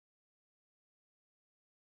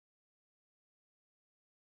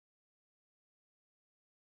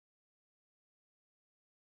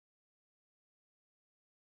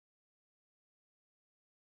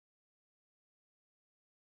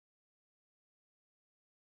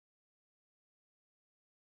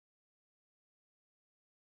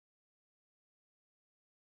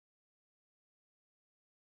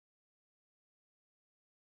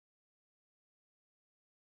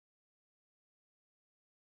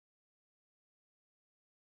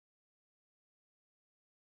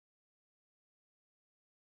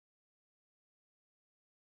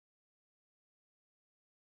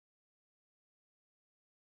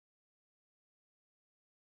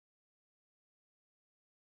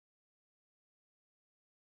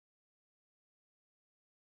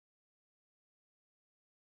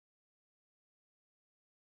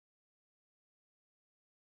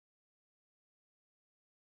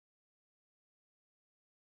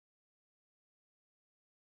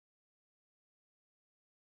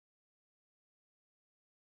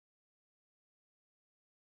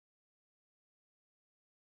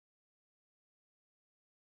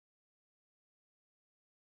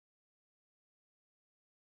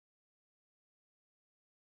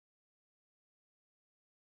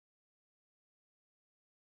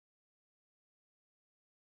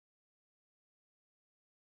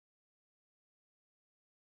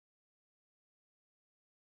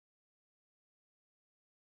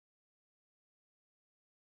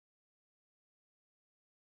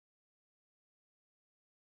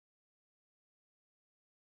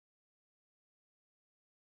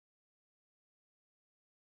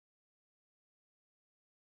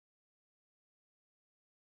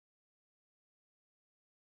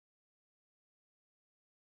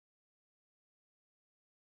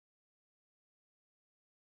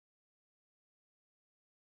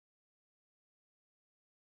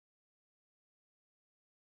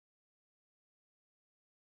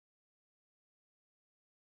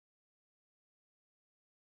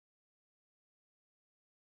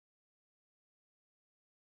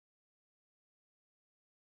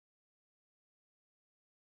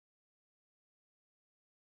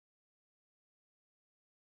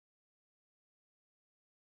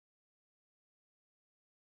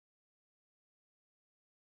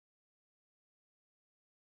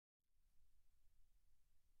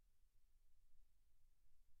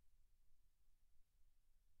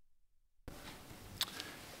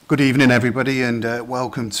Good evening, everybody, and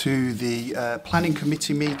welcome to the Planning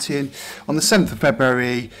Committee meeting on the 7th of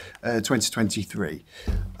February 2023.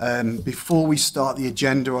 Before we start the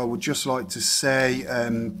agenda, I would just like to say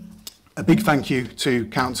a big thank you to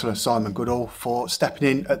Councillor Simon Goodall for stepping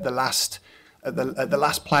in at the last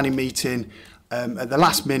planning meeting at the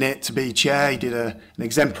last minute to be chair. He did an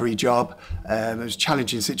exemplary job. It was a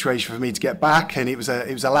challenging situation for me to get back, and it was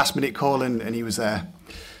a last minute call, and he was there.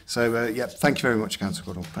 So, yeah, thank you very much, Councillor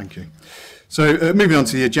Goodall. Thank you. So, moving on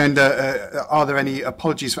to the agenda, are there any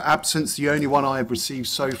apologies for absence? The only one I have received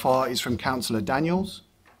so far is from Councillor Daniels.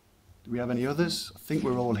 Do we have any others? I think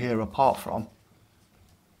we're all here apart from.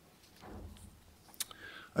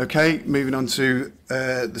 Okay, moving on to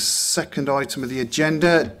the second item of the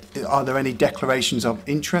agenda. Are there any declarations of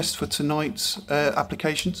interest for tonight's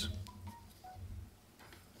applications?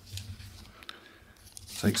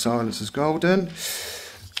 Take silence as golden.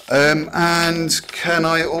 And can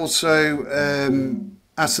I also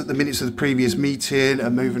ask that the minutes of the previous meeting are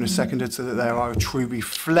moved and seconded so that they are a true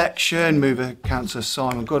reflection? Mover, Councillor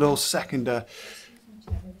Simon Goodall, seconder.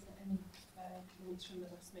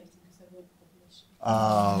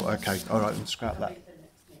 Oh, okay. All right, we'll scrap that.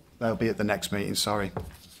 They'll be at the next meeting, sorry.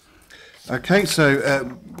 Okay,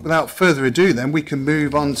 so without further ado then, we can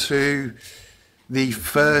move on to the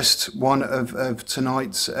first one of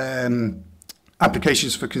tonight's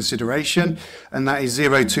applications for consideration, and that is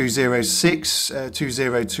 0206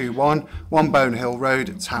 2021 One Bone Hill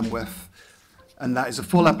Road, Tamworth. And that is a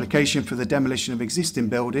full application for the demolition of existing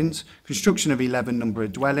buildings, construction of 11 number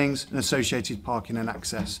of dwellings, and associated parking and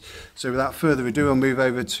access. So without further ado, I'll move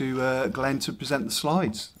over to Glenn to present the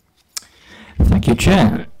slides. Thank you,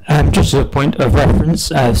 Chair. Just as a point of reference,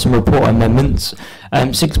 some report amendments,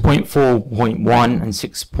 6.4.1 and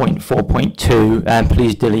 6.4.2,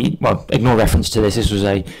 please delete, well, ignore reference to this. This was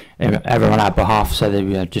a error on our behalf, so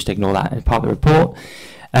they, just ignore that as part of the report.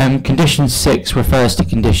 Condition 6 refers to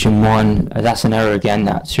condition 1. That's an error again.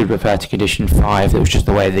 That should refer to condition 5. It was just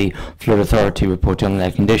the way the Flood Authority reported on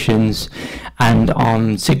their conditions. And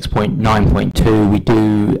on 6.9.2, we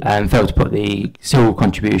do fail to put the civil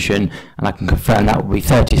contribution, and I can confirm that will be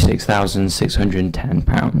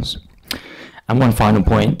 £36,610. And one final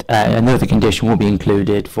point, another condition will be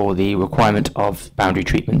included for the requirement of boundary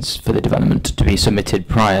treatments for the development to be submitted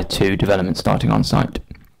prior to development starting on site.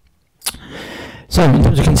 So, in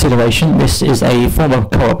terms of consideration, this is a former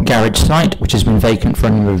co-op garage site which has been vacant for a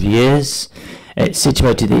number of years. It's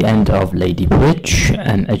situated at the end of Lady Bridge,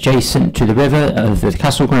 adjacent to the river, the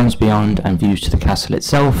castle grounds beyond, and views to the castle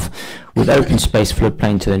itself, with open space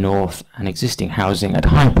floodplain to the north and existing housing at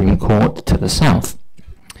Highbury Court to the south.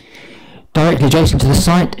 Directly adjacent to the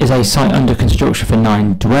site is a site under construction for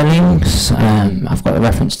 9 dwellings. I've got a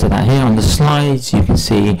reference to that here on the slides. You can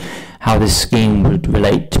see how this scheme would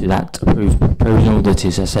relate to that approved proposal that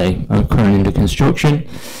is, as I say, currently under construction.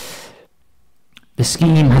 The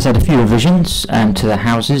scheme has had a few revisions to the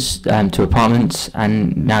houses, to apartments,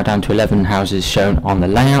 and now down to 11 houses shown on the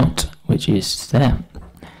layout, which is there.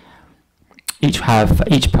 Each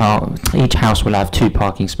house will have 2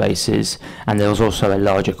 parking spaces, and there's also a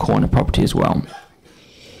larger corner property as well.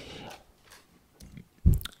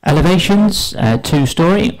 Elevations,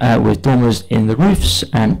 2-storey, with dormers in the roofs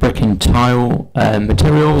and brick and tile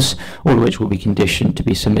materials, all of which will be conditioned to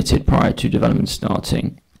be submitted prior to development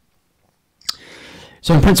starting.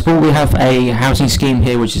 So in principle, we have a housing scheme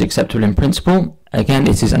here which is acceptable in principle. Again,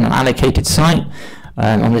 it is an allocated site.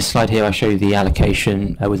 On this slide here, I show you the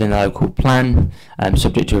allocation within the local plan,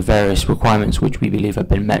 subject to various requirements which we believe have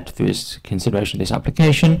been met through this consideration of this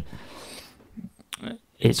application.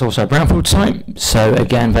 It's also a brownfield site, so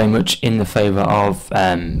again, very much in the favour of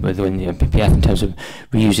within the PPF in terms of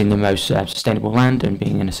reusing the most sustainable land and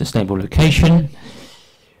being in a sustainable location.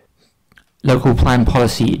 Local plan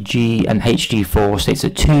policy HG4 states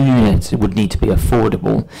that 2 units would need to be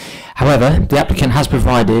affordable. However, the applicant has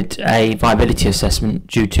provided a viability assessment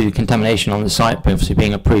due to contamination on the site, obviously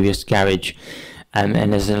being a previous garage,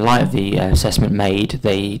 and as in light of the assessment made,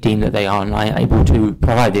 they deem that they are unable to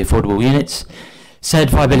provide the affordable units.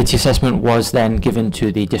 Said viability assessment was then given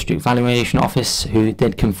to the District Valuation Office, who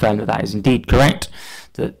did confirm that that is indeed correct,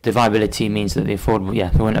 that the viability means that the affordable,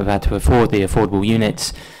 they wouldn't have had to afford the affordable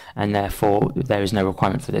units, and therefore there is no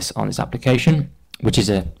requirement for this on this application, which is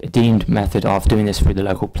a deemed method of doing this through the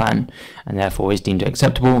local plan, and therefore is deemed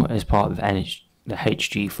acceptable as part of the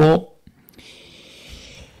HG4.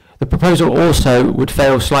 The proposal also would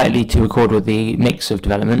fail slightly to accord with the mix of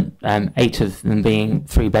development, 8 of them being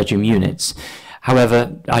 3-bedroom units.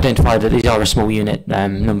 However, identify that these are a small unit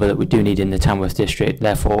number that we do need in the Tamworth district.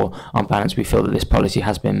 Therefore, on balance, we feel that this policy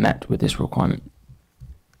has been met with this requirement.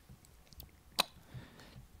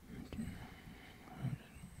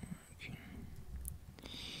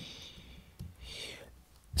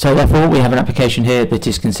 So therefore, we have an application here that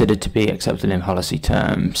is considered to be acceptable in policy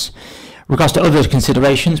terms. With regards to other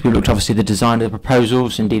considerations, we looked obviously at the design of the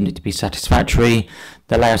proposals and deemed it to be satisfactory.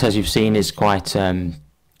 The layout, as you've seen, is quite... oh,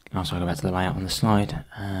 sorry, go back to the layout on the slide.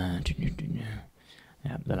 Yeah,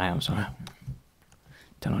 the layout, sorry.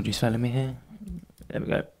 Technology's failing me here. There we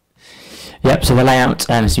go. Yep, so the layout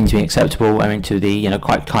seems to be acceptable owing to the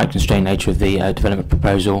quite constrained nature of the development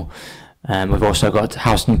proposal. We've also got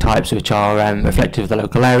housing types which are reflective of the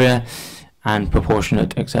local area and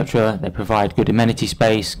proportionate, etc. They provide good amenity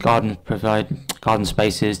space, garden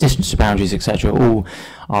spaces, distance to boundaries, etc. All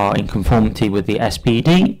are in conformity with the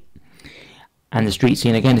SPD. And the street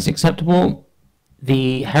scene again is acceptable.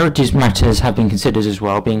 The heritage matters have been considered as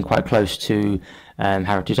well, being quite close to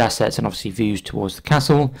heritage assets and obviously views towards the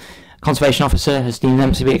castle. Conservation officer has deemed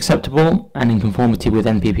them to be acceptable and in conformity with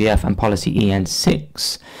NPPF and policy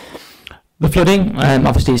EN6. The flooding,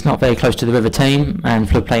 obviously it's not very close to the River Tame and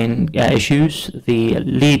floodplain issues. The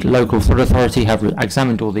lead local flood authority have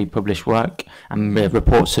examined all the published work and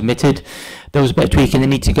reports submitted. There was a bit of tweaking that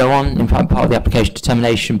needs to go on in part of the application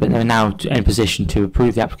determination, but they're now in a position to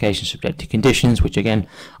approve the application subject to conditions, which again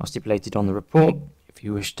are stipulated on the report. If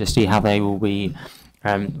you wish to see how they will be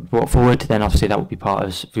brought forward, then obviously that will be part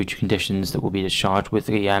of future conditions that will be discharged with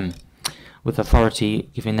the authority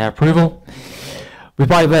giving their approval. With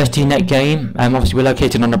biodiversity net gain, obviously we're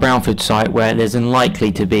located on a brownfield site where there's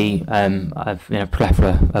unlikely to be a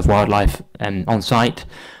plethora of wildlife on site,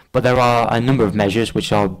 but there are a number of measures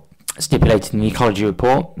which are stipulated in the ecology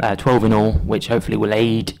report, 12 in all, which hopefully will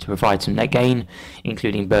aid to provide some net gain,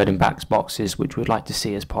 including bird and bats boxes, which we'd like to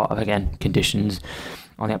see as part of, again, conditions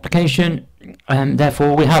on the application.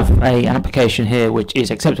 Therefore, we have an application here which is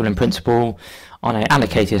acceptable in principle on an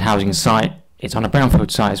allocated housing site. It's on a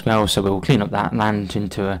brownfield site as well, so we will clean up that land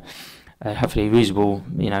into a hopefully usable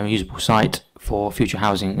site for future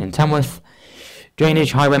housing in Tamworth.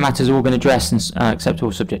 Drainage, highway matters have all been addressed and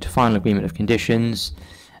acceptable subject to final agreement of conditions,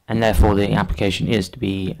 and therefore the application is to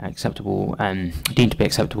be acceptable deemed to be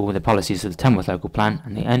acceptable with the policies of the Tamworth local plan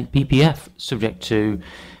and the NPPF, subject to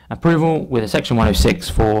approval with a section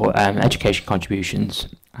 106 for education contributions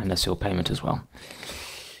and a seal payment as well.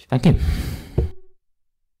 Thank you.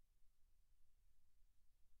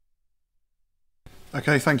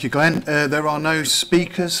 Okay, thank you, Glenn. There are no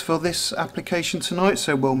speakers for this application tonight,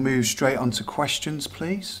 so we'll move straight on to questions,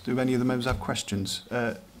 please. Do any of the members have questions?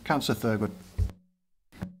 Councillor Thurgood.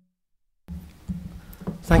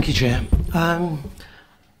 Thank you, Chair.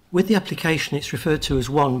 With the application, it's referred to as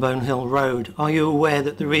 1 Bonehill Road. Are you aware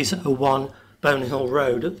that there is a 1 Bonehill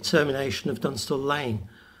Road at the termination of Dunstall Lane,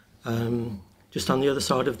 just on the other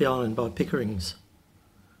side of the island by Pickering's?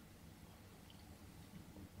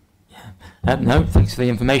 No, thanks for the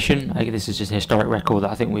information. This is just a historic record that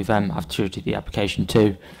I think we've attributed the application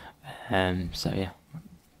to. So yeah.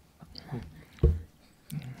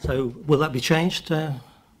 So will that be changed,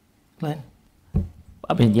 Glenn?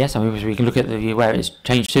 I mean, yes. I mean, we can look at where it's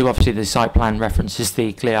changed to. Obviously, the site plan references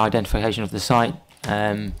the clear identification of the site.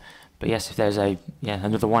 But yes, if there's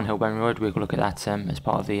another 1 Hill Bone Road, we can look at that as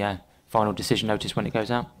part of the final decision notice when it goes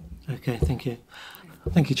out. Okay, thank you.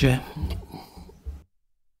 Thank you, Chair.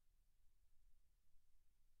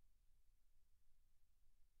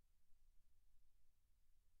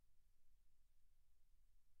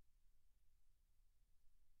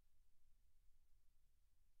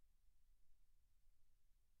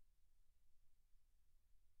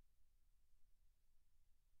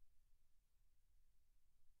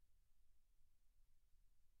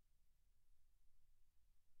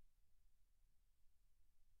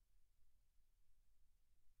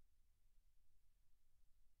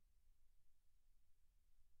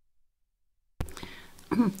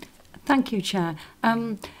 Thank you, Chair.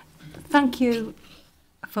 Thank you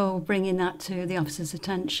for bringing that to the officer's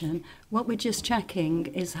attention. What we're just checking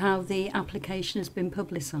is how the application has been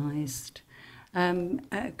publicised.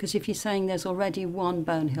 Because if you're saying there's already 1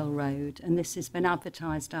 Bonehill Road and this has been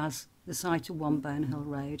advertised as the site of 1 Bonehill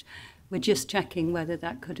Road, we're just checking whether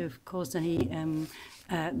that could have caused any,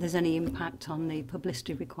 there's any impact on the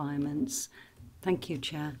publicity requirements. Thank you,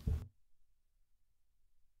 Chair.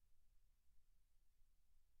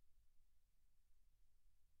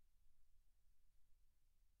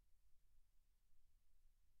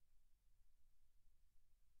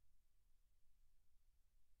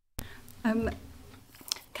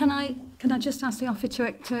 Can I just ask the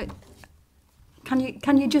officer to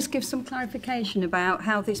can you just give some clarification about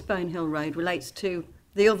how this Bonehill Road relates to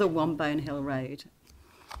the other 1 Bonehill Road?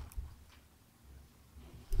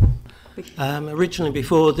 Originally,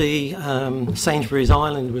 before the Sainsbury's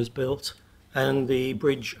Island was built and the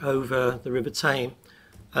bridge over the River Tame,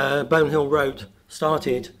 Bone Hill Road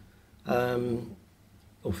started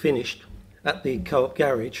or finished at the Co-op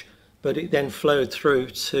garage, but it then flowed through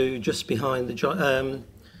to just behind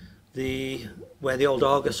the where the old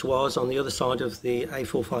Argus was on the other side of the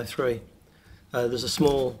A453. There's a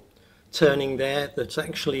small turning there that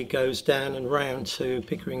actually goes down and round to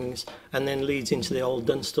Pickering's and then leads into the old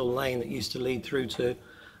Dunstall Lane that used to lead through to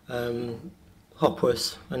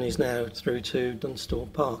Hopworth and is now through to Dunstall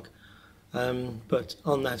Park. But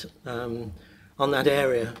on that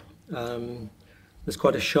area, there's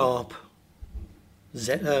quite a sharp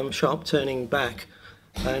turning back,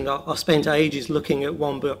 and I spent ages looking at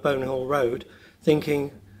One Bone Hill Road,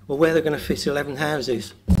 thinking, well, where they're going to fit 11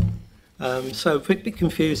 houses. So a bit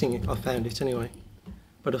confusing, I found it anyway.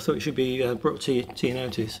 But I thought it should be brought to your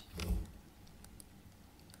notice.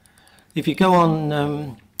 If you go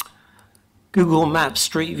on Google Maps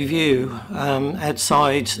Street View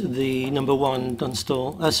outside the number 1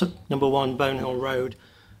 number 1 Bone Hill Road,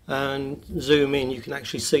 and zoom in, you can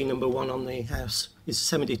actually see number 1 on the house. It's a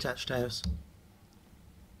semi-detached house.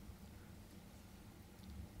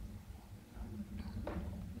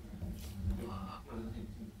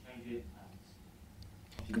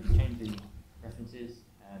 Change the references.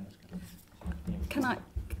 Can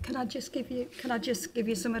I just give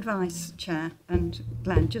you some advice, Chair and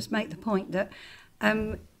Glenn? Just make the point that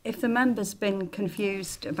if the member's been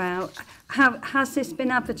confused about has this been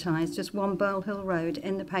advertised as One Bone Hill Road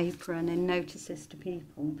in the paper and in notices to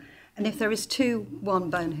people, and if there is 2 One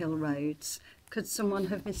Bone Hill Roads, could someone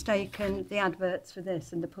have mistaken the adverts for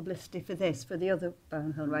this and the publicity for this for the other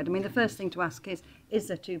Bone Hill Road? I mean, the first thing to ask is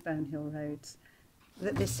there 2 Bone Hill Roads?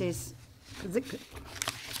 That this is... Sorry,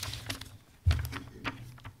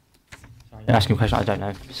 you're asking a question I don't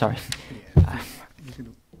know. Sorry.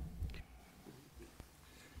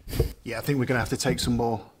 Yeah, I think we're going to have to take some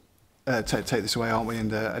more, take this away, aren't we, and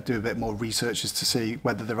do a bit more research as to see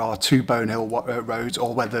whether there are 2 Bone Hill roads,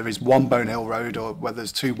 or whether there is 1 Bone Hill Road, or whether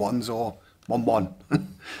there's 2 ones, or 1.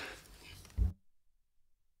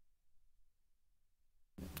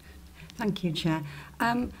 Thank you, Chair.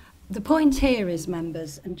 The point here is,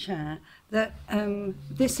 members and Chair, that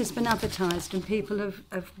this has been advertised and people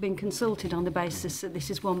have been consulted on the basis that this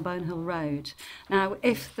is One Bone Hill Road. Now,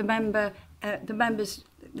 if the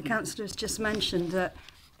councillor has just mentioned that,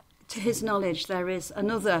 to his knowledge, there is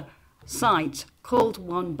another site called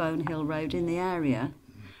One Bone Hill Road in the area,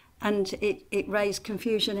 and it raised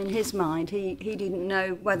confusion in his mind. He didn't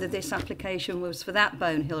know whether this application was for that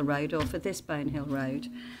Bone Hill Road or for this Bone Hill Road.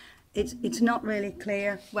 It's not really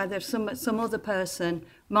clear whether some other person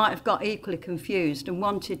might have got equally confused and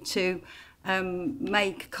wanted to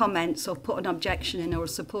make comments or put an objection in or a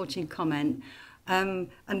supporting comment, and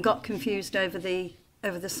got confused over the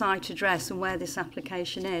site address and where this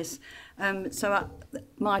application is.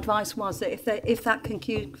 My advice was that if that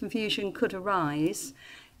confusion could arise,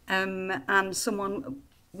 and someone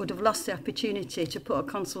would have lost the opportunity to put a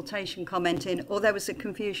consultation comment in, or there was a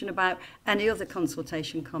confusion about any other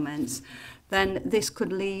consultation comments, then this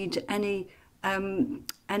could lead any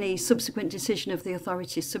subsequent decision of the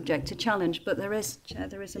authority subject to challenge. But there is, Chair,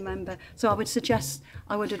 there is a member. So I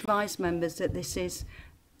would advise members that this is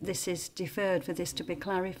deferred for this to be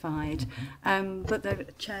clarified.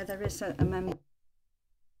 But Chair, there is a member.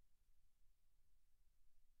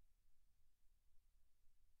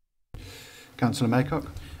 Councillor Maycock?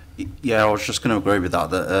 Yeah, I was just going to agree with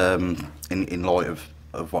that, in light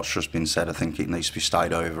of what's just been said, I think it needs to be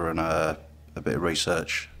stayed over and a bit of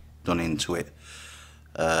research done into it.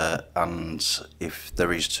 And if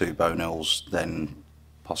there is 2 Bone Hills, then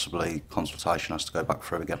possibly consultation has to go back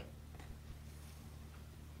through again.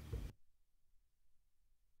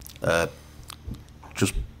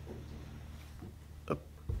 Just...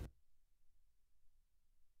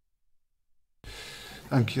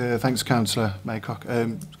 Thank you. Thanks, Councillor Maycock.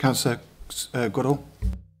 Councillor Goodall?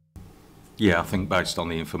 Yeah, I think based on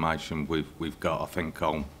the information we've got, I think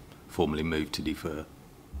I'll formally move to defer.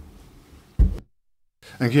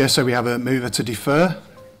 Thank you. So we have a mover to defer.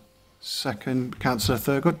 Second, Councillor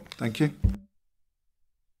Thurgood. Thank you.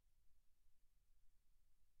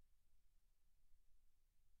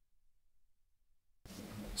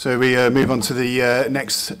 So we move on to the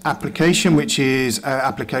next application, which is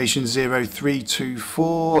application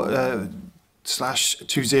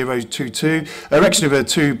 0324/2022, erection of a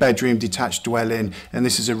 2-bedroom detached dwelling, and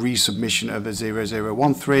this is a resubmission of a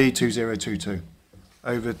 0013/2022.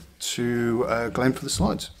 Over to Glenn for the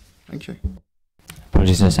slides. Thank you.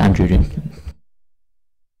 Apologies, that's Andrew.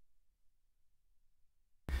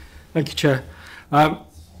 Thank you, Chair.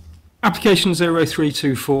 Application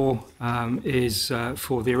 0324 is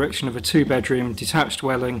for the erection of a 2-bedroom detached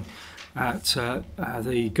dwelling at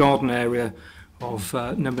the garden area of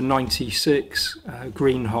number 96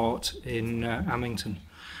 Greenheart in Amington.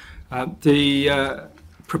 The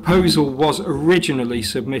proposal was originally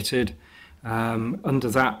submitted under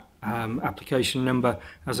that application number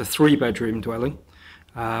as a 3-bedroom dwelling,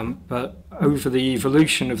 but over the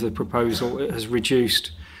evolution of the proposal it has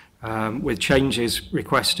reduced with changes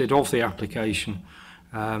requested of the application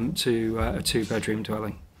to a 2-bedroom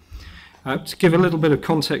dwelling. To give a little bit of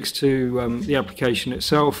context to the application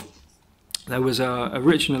itself, there was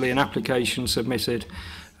originally an application submitted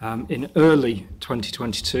in early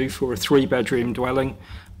 2022 for a 3-bedroom dwelling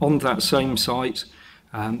on that same site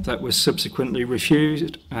that was subsequently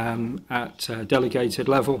refused at delegated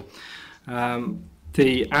level.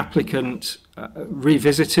 The applicant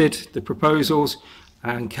revisited the proposals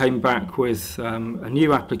and came back with a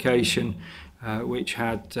new application which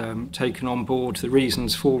had taken on board the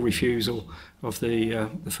reasons for refusal of the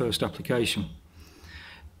first application.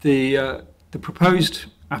 The proposed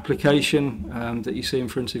application that you see in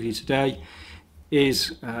front of you today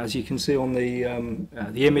is, as you can see on the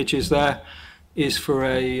images there, is for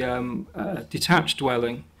a detached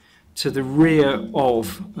dwelling to the rear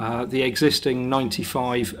of the existing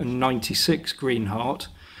 95 and 96 Greenheart,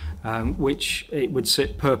 which it would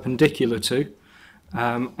sit perpendicular to,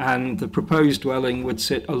 and the proposed dwelling would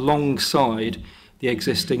sit alongside the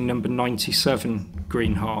existing number 97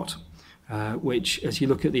 Greenheart, which, as you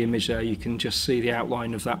look at the image there, you can just see the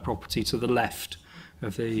outline of that property to the left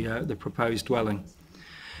of the proposed dwelling.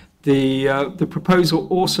 The proposal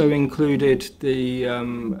also included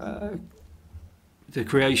the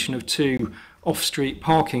creation of 2 off-street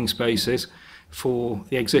parking spaces for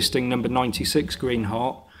the existing number 96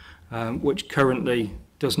 Greenheart, which currently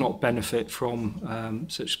does not benefit from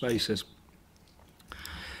such spaces.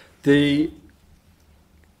 Glenn,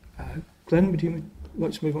 would you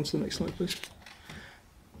like to move on to the next slide, please?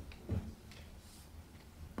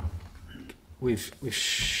 We've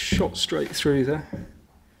shot straight through there.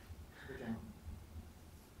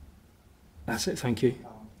 That's it, thank you.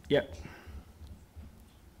 Yep.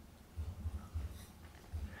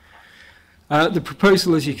 The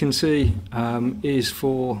proposal, as you can see, is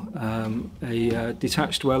for a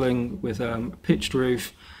detached dwelling with a pitched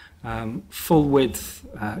roof, full width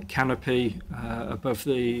canopy above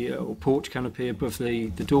the or porch canopy above the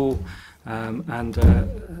door, and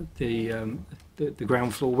the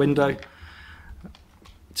ground floor window.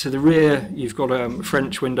 To the rear, you've got a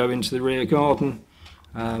French window into the rear garden,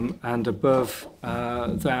 and above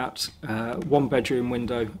that, 1-bedroom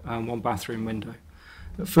window and 1-bathroom window.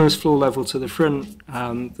 At first floor level to the front,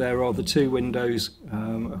 there are the 2 windows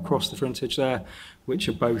across the frontage there, which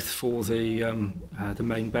are both for the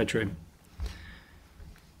main bedroom.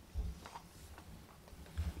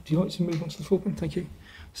 Do you like to move on to the floor plan? Thank you.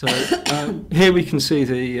 So here we can see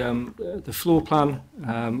the floor plan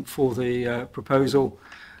for the proposal.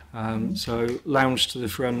 So lounge to the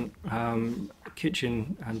front,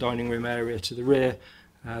 kitchen and dining room area to the rear,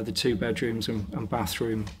 the 2 bedrooms and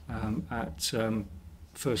bathroom at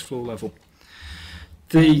first floor level.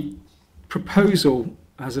 The proposal,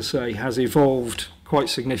 as I say, has evolved quite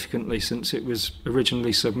significantly since it was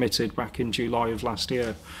originally submitted back in July of last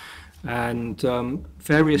year, and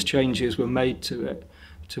various changes were made to it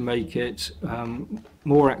to make it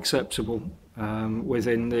more acceptable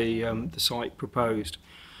within the site proposed,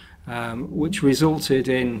 which resulted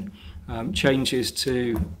in changes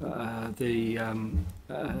to the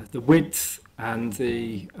width and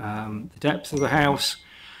the depth of the house,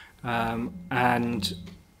 and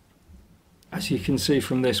as you can see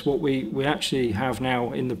from this, what we actually have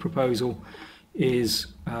now in the proposal is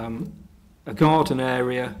a garden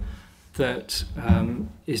area that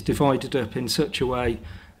is divided up in such a way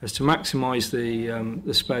as to maximise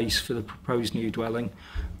the space for the proposed new dwelling,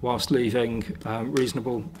 whilst leaving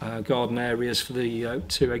reasonable garden areas for the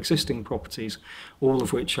 2 existing properties, all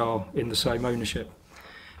of which are in the same ownership.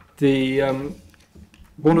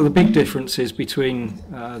 One of the big differences between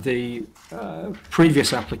the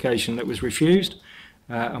previous application that was refused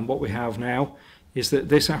and what we have now is that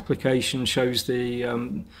this application shows the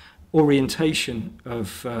orientation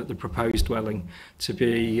of the proposed dwelling to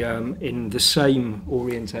be in the same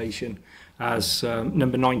orientation as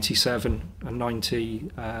number 97 and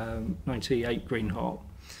 98 Greenheart,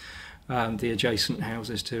 the adjacent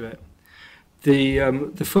houses to it.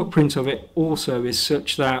 The footprint of it also is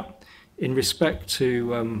such that, in respect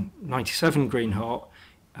to 97 Greenheart,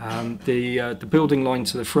 the building line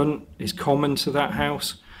to the front is common to that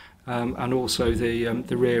house, and also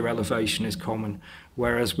the rear elevation is common,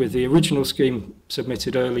 whereas with the original scheme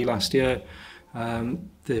submitted early last year,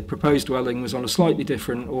 the proposed dwelling was on a slightly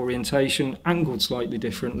different orientation, angled slightly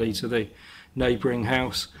differently to the neighbouring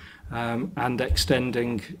house, and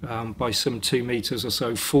extending by some 2 metres or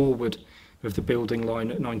so forward of the building line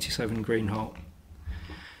at 97 Greenheart.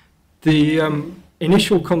 The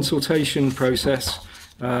initial consultation process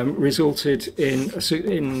resulted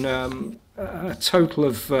in a total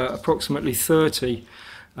of approximately 30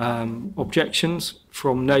 objections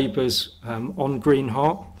from neighbours on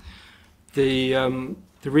Greenheart. The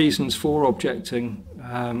reasons for objecting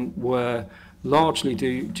were largely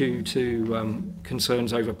due to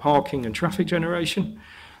concerns over parking and traffic generation.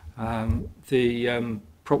 The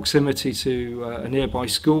proximity to a nearby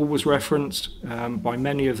school was referenced by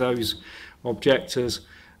many of those objectors,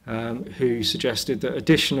 who suggested that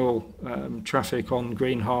additional traffic on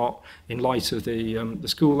Greenheart in light of the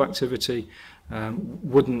school activity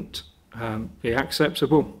wouldn't be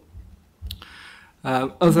acceptable.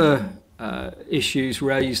 Other issues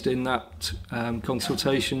raised in that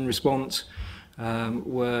consultation response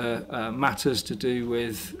were matters to do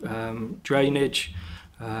with drainage.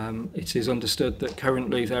 It is understood that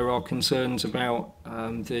currently there are concerns about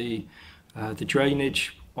the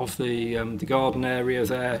drainage of the garden area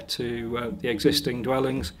there to the existing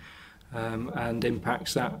dwellings, and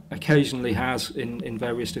impacts that occasionally has in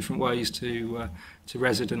various different ways to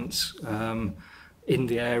residents in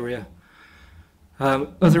the area.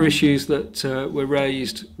 Other issues that were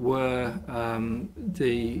raised were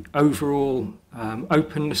the overall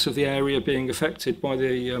openness of the area being affected by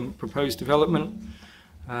the proposed development,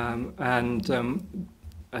 and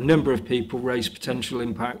a number of people raised potential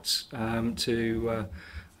impacts to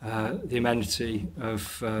the amenity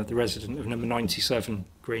of the resident of number 97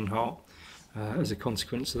 Greenheart as a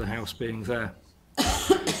consequence of the house being there.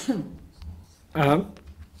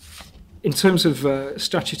 In terms of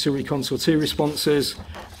statutory consultee responses,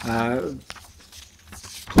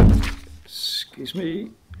 excuse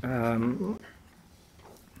me,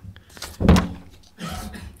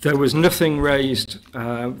 there was nothing raised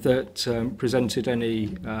that presented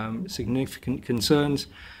any significant concerns.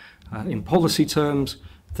 In policy terms,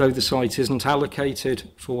 though the site isn't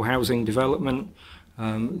allocated for housing development,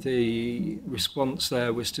 the response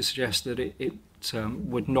there was to suggest that it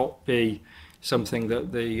would not be something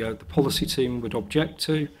that the policy team would object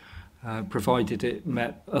to, provided it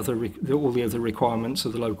met all the other requirements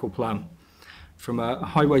of the local plan. From a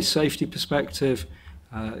highway safety perspective,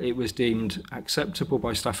 it was deemed acceptable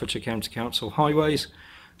by Staffordshire County Council Highways,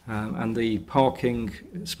 and the parking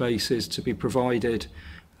spaces to be provided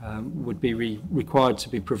would be required to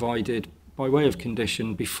be provided by way of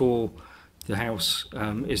condition before the house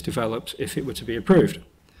is developed if it were to be approved.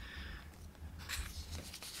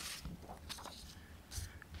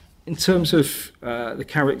 In terms of the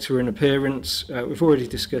character and appearance, we've already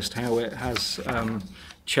discussed how it has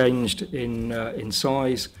changed in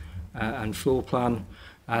size and floor plan,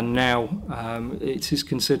 and now it is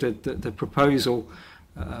considered that the proposal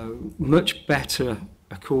much better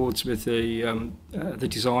accords with the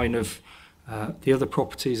design of the other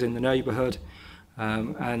properties in the neighbourhood,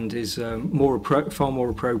 and is far more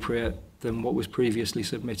appropriate than what was previously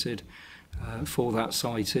submitted for that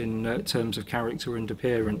site in terms of character and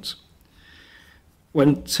appearance.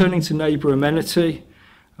 When turning to neighbour amenity,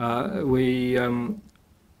 we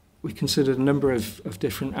considered a number of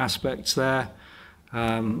different aspects there,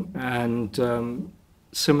 and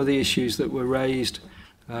some of the issues that were raised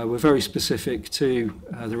were very specific to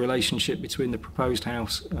the relationship between the proposed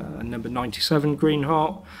house and number 97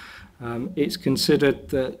 Greenheart. It's considered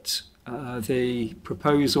that the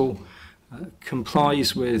proposal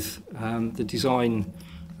complies with the design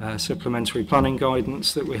supplementary planning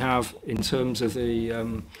guidance that we have in terms of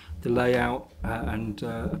the layout and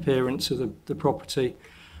appearance of the property,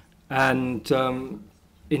 and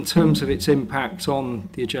in terms of its impact on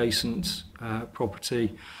the adjacent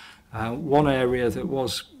property. One area that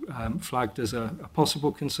was flagged as a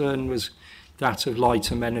possible concern was that of light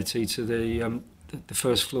amenity to the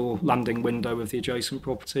first floor landing window of the adjacent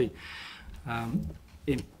property.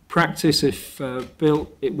 In practice, if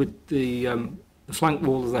built, the flank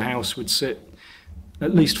wall of the house would sit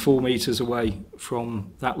at least 4 metres away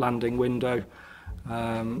from that landing window,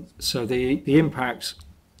 so the impact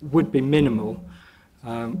would be minimal.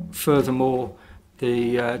 Furthermore,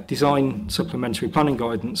 the design supplementary planning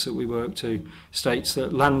guidance that we work to states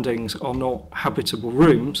that landings are not habitable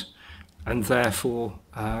rooms, and therefore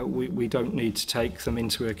we don't need to take them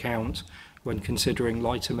into account when considering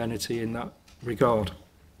light amenity in that regard.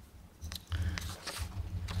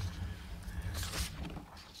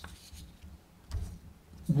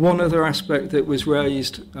 One other aspect that was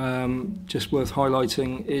raised, just worth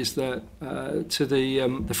highlighting, is that to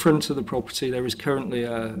the front of the property there is currently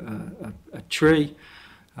a tree,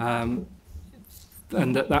 and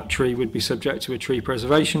that tree would be subject to a tree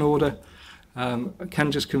preservation order. I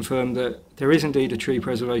can just confirm that there is indeed a tree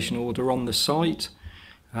preservation order on the site.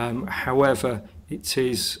 However, it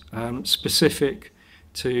is specific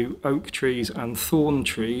to oak trees and thorn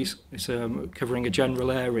trees. It's covering a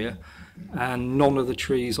general area, and none of the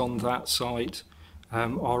trees on that site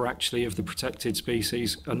are actually of the protected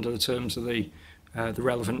species under the terms of the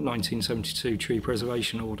relevant 1972 tree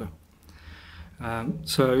preservation order.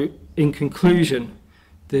 So, in conclusion,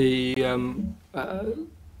 the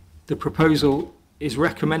proposal is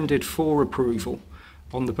recommended for approval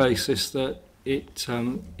on the basis that it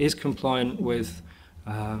is compliant with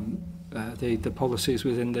the policies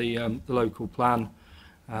within the local plan,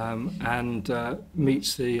 and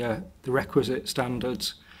meets the requisite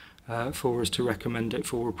standards for us to recommend it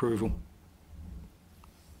for approval.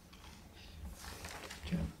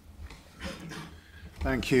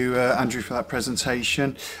 Thank you, Andrew, for that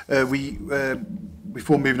presentation.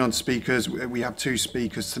 Before moving on to speakers, we have two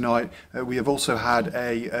speakers tonight. We have also had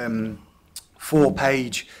a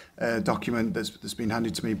 4-page document that's been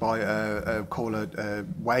handed to me by caller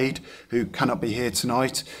Wade, who cannot be here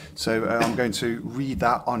tonight. So I'm going to read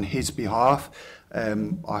that on his behalf. I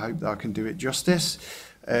hope that I can do it justice.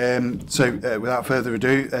 Without further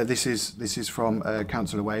ado, this is from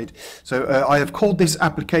Councillor Wade. So I have called this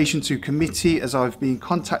application to committee as I've been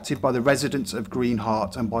contacted by the residents of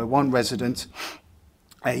Greenheart and by one resident,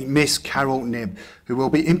 a Miss Carol Knibb, who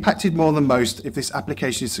will be impacted more than most if this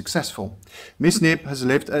application is successful. Miss Knibb has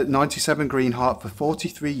lived at 97 Greenheart for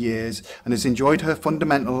 43 years and has enjoyed her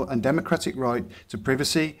fundamental and democratic right to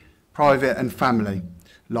privacy, private and family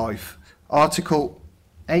life. Article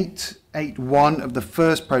 881 of the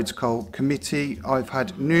first protocol committee. I've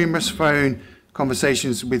had numerous phone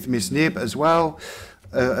conversations with Miss Knibb as well,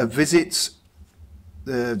 visits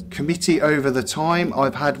the committee over the time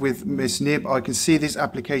I've had with Miss Knibb. I can see this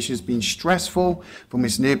application has been stressful for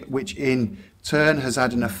Miss Knibb, which in turn has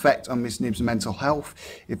had an effect on Miss Knibb's mental health.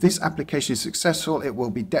 If this application is successful, it will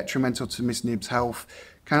be detrimental to Miss Knibb's health.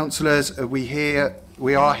 Councillors, we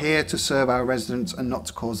are here to serve our residents and not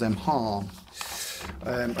to cause them harm.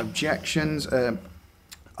 Objections.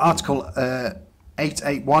 Article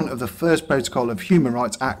 881 of the first protocol of Human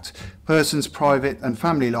Rights Act, persons' private and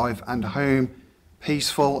family life and home,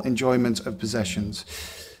 peaceful enjoyment of possessions.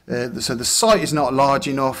 So the site is not large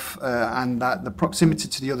enough, and that the proximity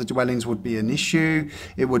to the other dwellings would be an issue.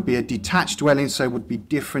 It would be a detached dwelling, so it would be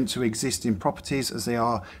different to existing properties as they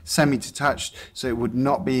are semi-detached, so it would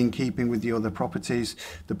not be in keeping with the other properties.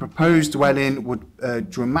 The proposed dwelling would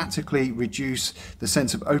dramatically reduce the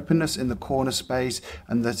sense of openness in the corner space,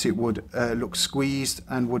 and that it would look squeezed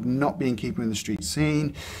and would not be in keeping with the street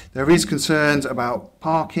scene. There is concerns about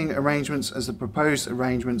parking arrangements, as the proposed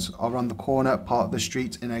arrangements are on the corner part of the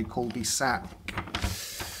street in a cul-de-sac.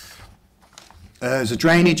 There's a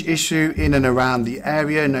drainage issue in and around the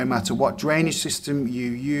area. No matter what drainage system you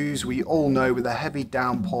use, we all know with a heavy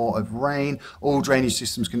downpour of rain, all drainage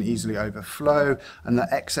systems can easily overflow, and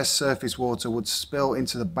the excess surface water would spill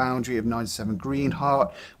into the boundary of 97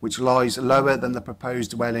 Greenheart, which lies lower than the proposed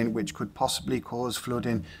dwelling, which could possibly cause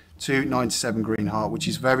flooding to 97 Greenheart, which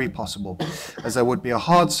is very possible, as there would be a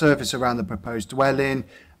hard surface around the proposed dwelling,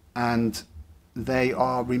 and they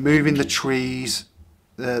are removing the trees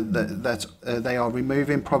they are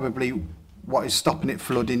removing probably what is stopping it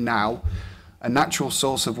flooding now, a natural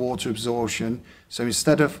source of water absorption. So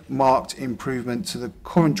instead of marked improvement to the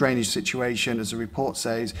current drainage situation, as the report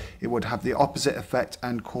says, it would have the opposite effect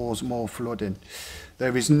and cause more flooding.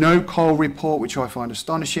 There is no coal report, which I find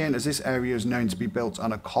astonishing, as this area is known to be built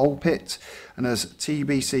on a coal pit, and as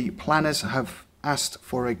TBC planners have asked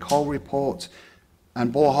for a coal report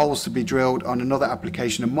and boreholes to be drilled on another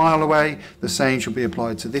application a mile away, the same should be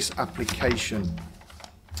applied to this application.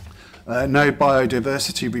 No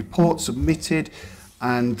biodiversity report submitted,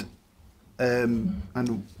 and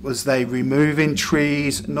was they removing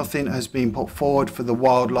trees? Nothing has been put forward for the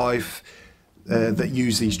wildlife that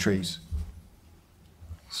use these trees.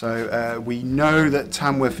 So we know that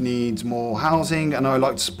Tamworth needs more housing, and I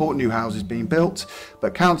like to support new houses being built,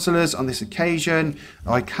 but councillors, on this occasion,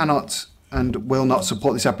 I cannot and will not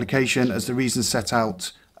support this application as the reasons set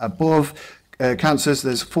out above. Councillors,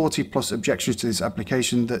 there's 40 plus objections to this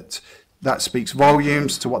application. That speaks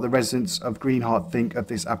volumes to what the residents of Greenheart think of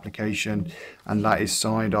this application, and that is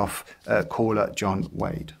signed off caller John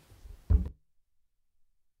Wade.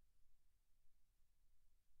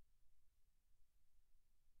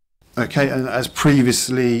 Okay, and as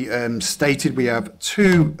previously stated, we have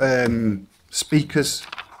two speakers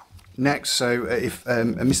next. So if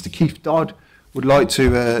Mr. Keith Dodd would like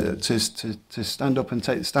to stand up and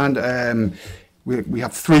take the stand, we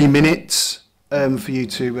have 3 minutes for you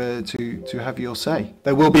to have your say.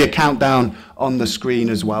 There will be a countdown on the screen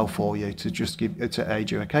as well for you to just give to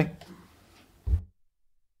aid you. Okay.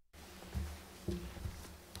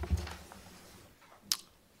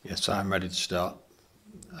 Yes, I'm ready to start.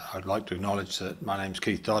 I'd like to acknowledge that my name's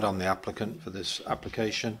Keith Dodd. I'm the applicant for this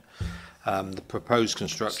application. The proposed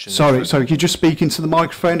construction... Sorry, could you just speak into the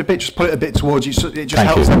microphone a bit? Just put it a bit towards you, so it just Thank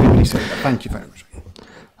helps you. everybody see that. Thank you very much.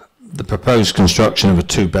 The proposed construction of a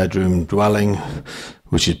 2-bedroom dwelling,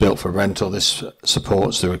 which is built for rental, this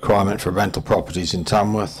supports the requirement for rental properties in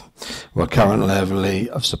Tamworth, where current level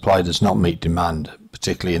of supply does not meet demand,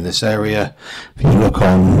 particularly in this area. If you look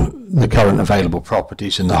on the current available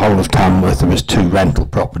properties in the whole of Tamworth, there is 2 rental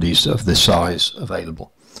properties of this size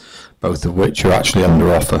available, both of which are actually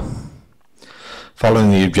under offer.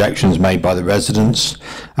 Following the objections made by the residents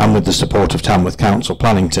and with the support of Tamworth Council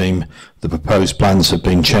planning team, the proposed plans have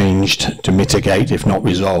been changed to mitigate, if not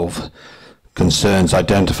resolve, concerns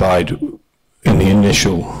identified in the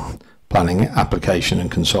initial planning application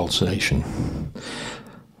and consultation.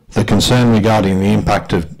 The concern regarding the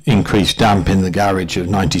impact of increased damp in the garage of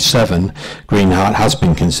 97 Greenheart has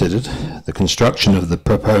been considered. The construction of the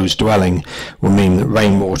proposed dwelling will mean that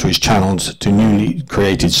rainwater is channeled to newly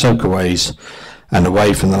created soakaways and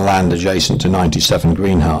away from the land adjacent to 97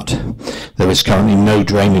 Greenheart. There is currently no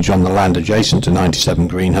drainage on the land adjacent to 97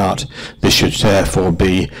 Greenheart. This should therefore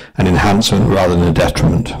be an enhancement rather than a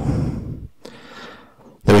detriment.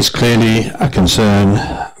 There is clearly a concern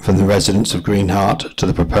from the residents of Greenheart to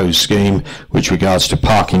the proposed scheme which regards to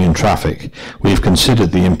parking and traffic. We have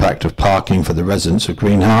considered the impact of parking for the residents of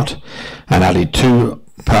Greenheart and added 2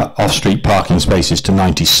 off-street parking spaces to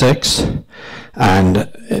 96, and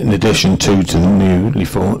in addition to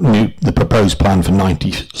the proposed plan for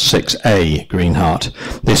 96A Greenheart.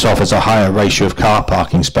 This offers a higher ratio of car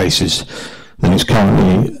parking spaces than is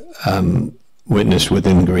currently witnessed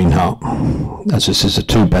within Greenheart, as this is a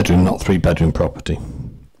 2-bedroom, not 3-bedroom property.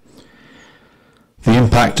 The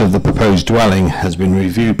impact of the proposed dwelling has been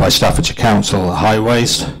reviewed by Staffordshire Council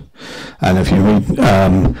Highways, and if you read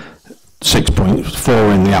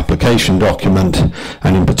 6.4 in the application document,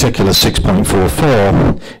 and in particular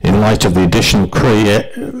 6.44, in light of the additional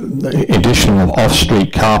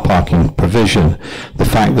off-street car parking provision, the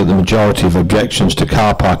fact that the majority of objections to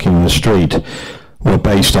car parking in the street were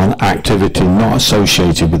based on activity not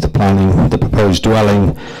associated with the planning, the proposed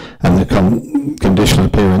dwelling, and the conditional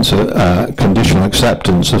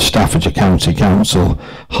acceptance of Staffordshire County Council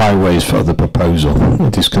Highways for the proposal.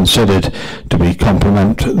 It is considered to be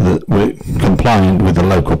compliant with the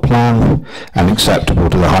local plan and acceptable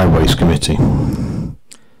to the Highways Committee.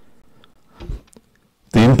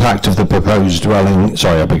 The impact of the proposed dwelling,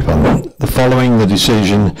 following the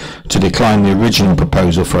decision to decline the original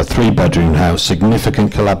proposal for a 3-bedroom house,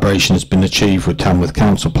 significant collaboration has been achieved with Tamworth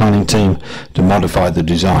Council planning team to modify the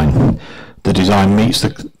design. The design meets the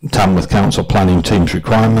Tamworth Council planning team's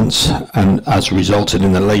requirements and has resulted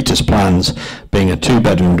in the latest plans being a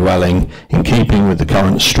 2-bedroom dwelling in keeping with the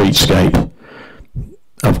current streetscape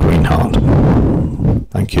of Greenheart.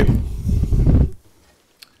 Thank you.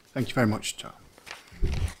 Thank you very much, John.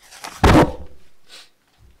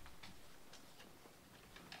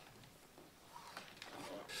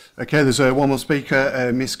 Okay, there's one more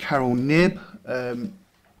speaker, Miss Carol Knibb. Do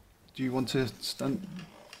you want to stand?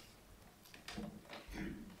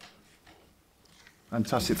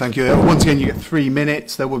 Fantastic, thank you. Once again, you get 3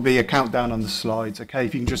 minutes. There will be a countdown on the slides. Okay,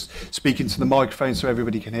 if you can just speak into the microphone so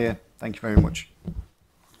everybody can hear. Thank you very much.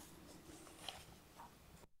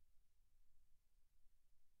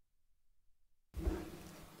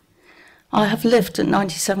 I have lived at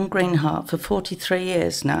 97 Greenheart for 43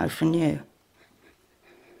 years now from you.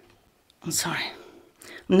 I'm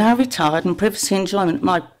now retired and privacy enjoyment of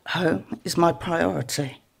my home is my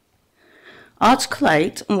priority. Article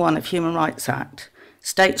 8 and 1 of Human Rights Act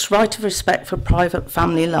states right of respect for private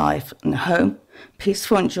family life and home,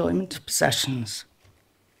 peaceful enjoyment of possessions.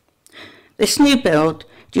 This new build,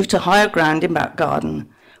 due to higher ground in back garden,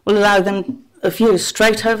 will allow them a view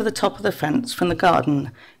straight over the top of the fence from the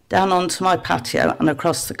garden down onto my patio and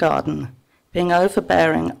across the garden, being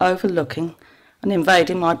overbearing, overlooking and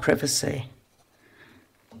invading my privacy.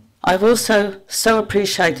 I've also so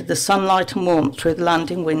appreciated the sunlight and warmth through the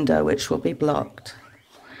landing window, which will be blocked.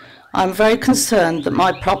 I'm very concerned that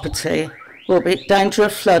my property will be in danger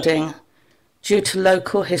of flooding due to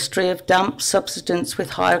local history of damp subsidence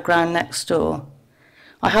with higher ground next door.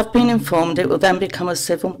 I have been informed it will then become a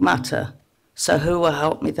civil matter, so who will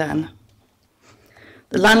help me then?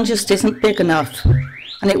 The land just isn't big enough,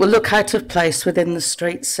 and it will look out of place within the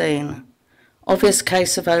street scene. Obvious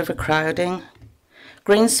case of overcrowding.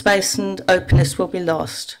 Green space and openness will be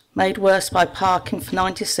lost, made worse by parking for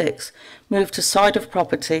 96 moved to side of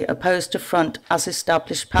property opposed to front as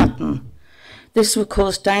established pattern. This will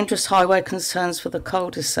cause dangerous highway concerns for the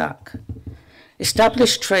cul-de-sac.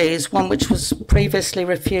 Established trees, one which was previously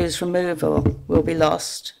refused removal, will be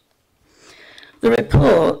lost. The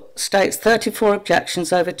report states 34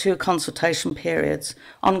 objections over 2 consultation periods.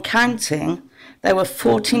 On counting, there were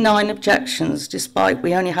 49 objections, despite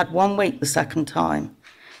we only had 1 week the second time.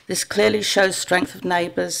 This clearly shows strength of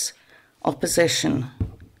neighbours' opposition.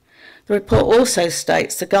 The report also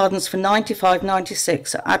states the gardens for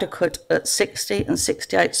 95-96 are adequate at 60 and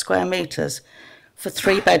 68 square metres for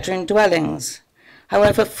 3-bedroom dwellings.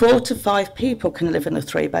 However, 4 to 5 people can live in a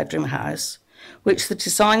 3-bedroom house, which the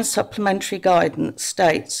design supplementary guidance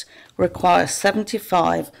states require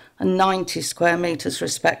 75 and 90 square metres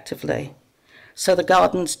respectively. So the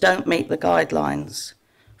gardens don't meet the guidelines.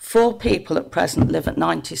 4 people at present live at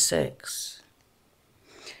 96.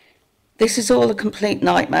 This is all a complete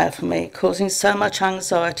nightmare for me, causing so much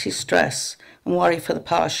anxiety, stress and worry for the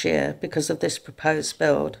past year because of this proposed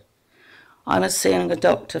build. I'm seeing a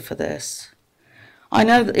doctor for this. I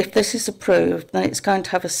know that if this is approved, then it's going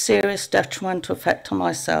to have a serious detrimental effect on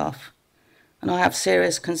myself, and I have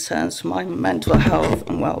serious concerns for my mental health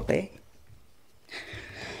and well-being.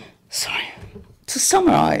 To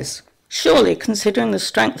summarise, surely considering the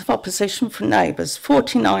strength of opposition from neighbours,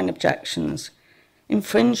 49 objections,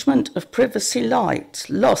 infringement of privacy rights,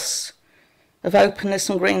 loss of openness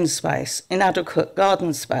and green space, inadequate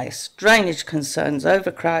garden space, drainage concerns,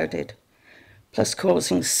 overcrowded, plus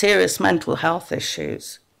causing serious mental health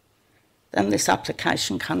issues, then this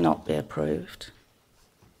application cannot be approved.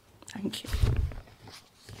 Thank you.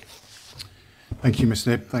 Thank you, Ms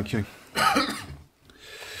Knibb. Thank you.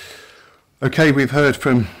 Okay, we've heard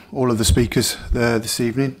from all of the speakers there this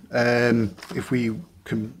evening. If we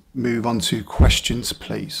can move on to questions,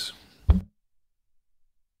 please.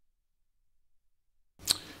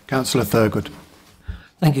 Councillor Thurgood.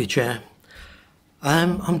 Thank you, Chair.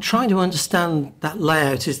 I'm trying to understand that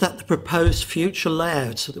layout. Is that the proposed future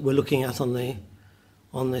layout that we're looking at on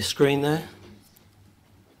the screen there?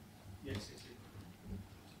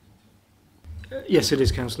 Yes, it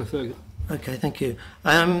is, Councillor Thurgood. Okay, thank you.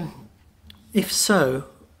 If so,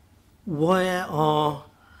 where are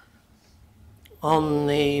on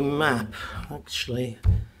the map, actually,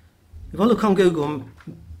 if I look on Google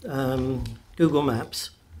Maps,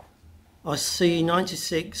 I see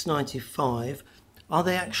 96, 95. Are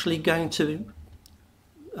they actually going to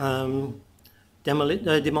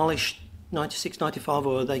demolish 96, 95,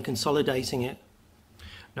 or are they consolidating it?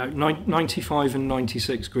 No, 95 and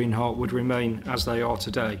 96 Greenheart would remain as they are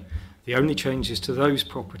today. The only changes to those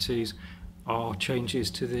properties are changes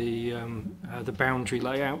to the boundary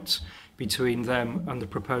layouts between them and the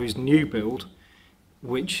proposed new build,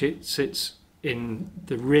 which it sits in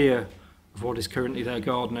the rear of what is currently their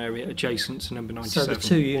garden area adjacent to number 97. So the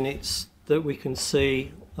 2 units that we can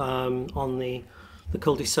see on the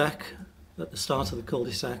cul-de-sac, at the start of the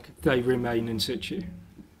cul-de-sac, they remain in situ.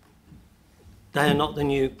 They are not the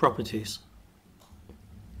new properties?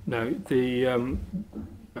 No, the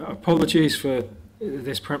apologies for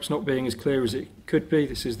this perhaps not being as clear as it could be.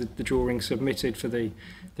 This is the drawing submitted for the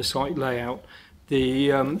site layout.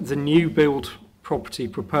 The new build property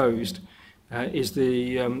proposed is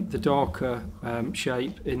the darker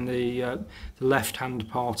shape in the left-hand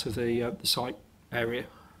part of the site area.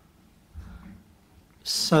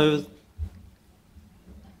 So,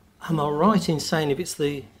 am I right in saying if it's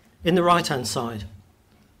in the right-hand side,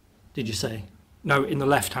 did you say? No, in the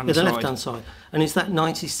left-hand side. In the left-hand side. And is that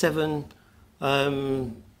 97,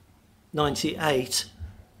 98,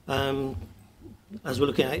 as we're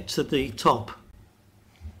looking at it, to the top?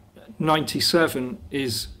 97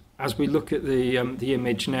 is, as we look at the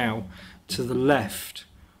image now, to the left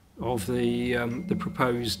of the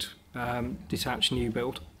proposed detached new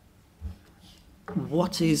build.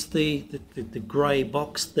 What is the grey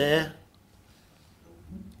box there?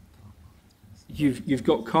 You've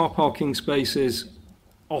got car parking spaces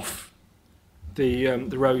off the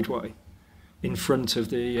roadway in front of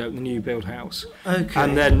the new build house. Okay.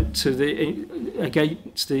 And then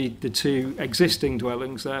against the 2 existing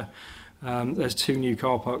dwellings there, there's 2 new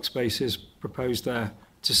car park spaces proposed there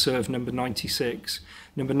to serve number 96.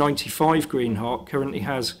 Number 95 Greenheart currently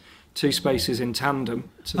has 2 spaces in tandem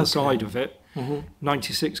to the side of it,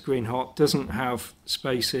 96 Greenheart doesn't have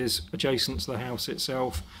spaces adjacent to the house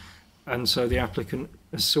itself, and so the applicant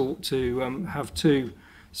has sought to have 2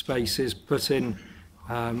 spaces put in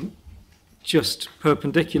just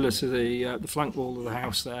perpendicular to the flank wall of the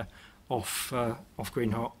house there, off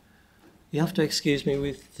Greenheart. You have to excuse me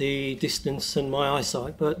with the distance and my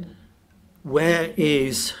eyesight, but where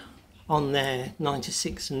is on there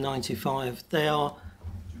 96 and 95? They are.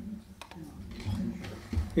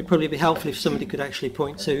 It'd probably be helpful if somebody could actually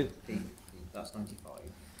point to. That's 95.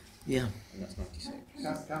 Yeah. And that's 96.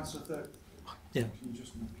 Councillor Third. Yeah. Can you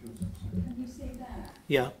just make yours? Can you see there?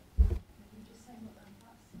 Yeah. Can you just say what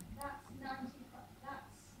that's 95, that's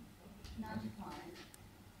 95,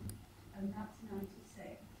 and that's 96.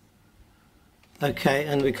 Okay,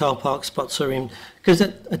 and the car park spots are in because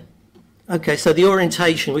okay, so the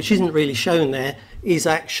orientation, which isn't really shown there, is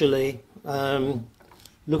actually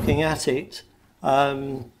looking at it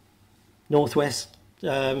northwest,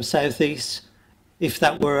 southeast, if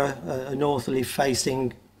that were a northerly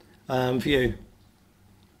facing view.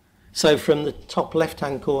 So from the top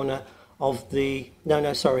left-hand corner of the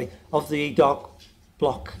of the dark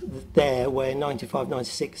block there, where 95,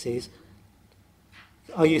 96 is.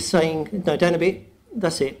 Are you saying no? Down a bit.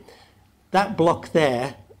 That's it. That block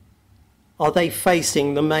there. Are they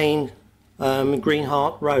facing the main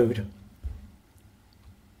Greenheart Road?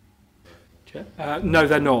 No,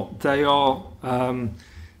 they're not. They are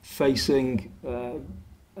facing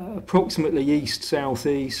approximately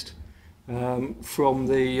east-southeast from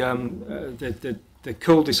the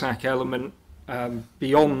cul-de-sac element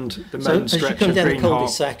beyond the main so stretch as you come of down the Greenheart.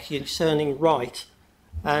 cul-de-sac, you're turning right,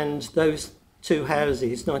 and those 2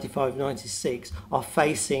 houses, 95, 96, are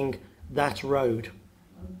facing that road.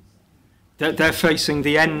 They're facing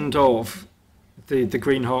the end of the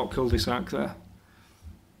Greenheart cul-de-sac there.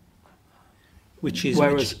 Which is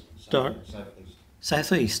Whereas-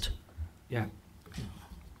 southeast. Yeah.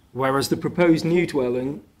 Whereas the proposed new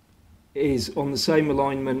dwelling is on the same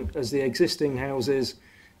alignment as the existing houses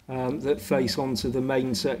that face onto the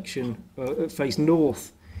main section, face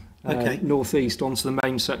north, northeast onto the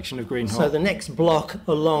main section of Greenheart. So the next block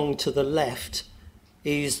along to the left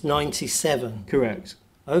is 97. Correct.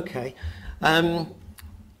 Okay. I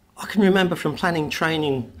can remember from planning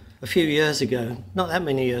training a few years ago, not that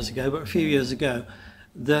many years ago, but a few years ago,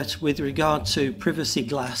 that with regard to privacy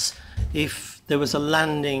glass, if there was a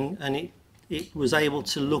landing and it was able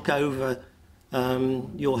to look over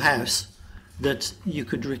your house, that you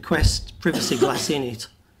could request privacy glass in it.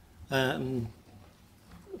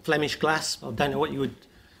 Flemish glass, I don't know what you would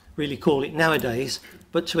really call it nowadays,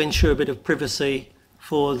 but to ensure a bit of privacy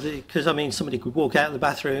for because I mean somebody could walk out of the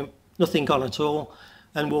bathroom, nothing on at all,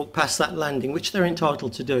 and walk past that landing, which they're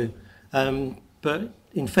entitled to do. But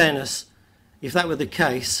in fairness, if that were the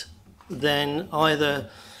case, then either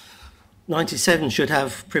 97 should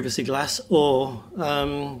have privacy glass, or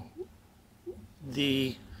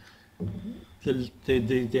the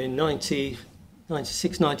 90,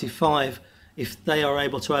 96, 95, if they are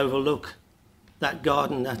able to overlook that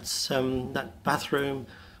garden, that bathroom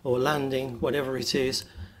or landing, whatever it is,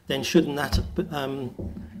 then shouldn't that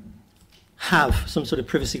have some sort of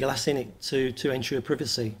privacy glass in it to ensure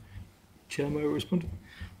privacy? Chairman, will respond.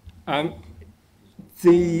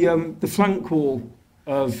 The flank wall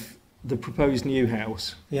of the proposed new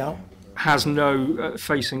house has no,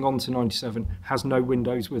 facing onto 97, has no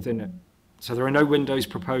windows within it. So there are no windows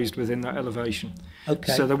proposed within that elevation.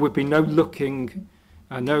 Okay. So there would be no looking,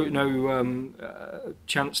 no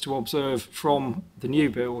chance to observe from the new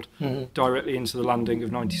build directly into the landing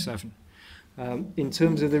of 97. In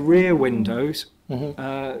terms of the rear windows,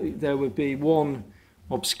 there would be one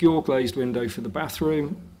obscure glazed window for the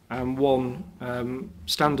bathroom and one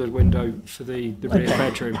standard window for the rear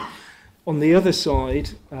bedroom. On the other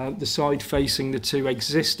side, the side facing the 2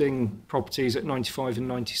 existing properties at 95 and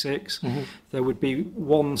 96, there would be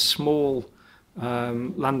one small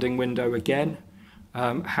landing window again.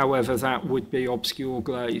 However, that would be obscure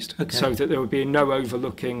glazed, so that there would be no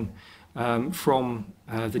overlooking from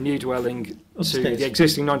the new dwelling Upstairs. to the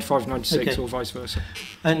existing 95 and 96 or vice versa.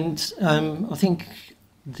 And I think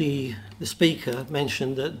the speaker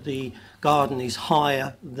mentioned that the garden is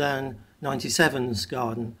higher than 97's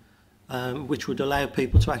garden, which would allow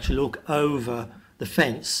people to actually look over the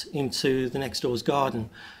fence into the next door's garden.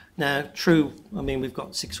 Now, true, I mean, we've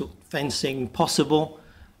got 6-foot fencing possible,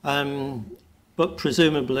 but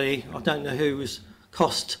presumably, I don't know whose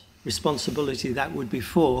cost responsibility that would be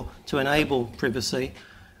for to enable privacy.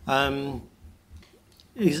 Has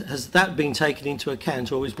that been taken into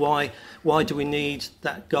account, or is why do we need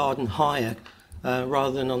that garden higher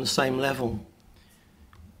rather than on the same level?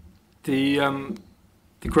 The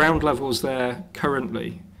ground levels there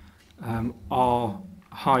currently are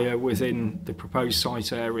higher within the proposed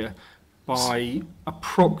site area by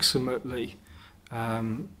approximately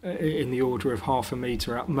in the order of half a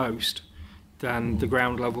metre at most than the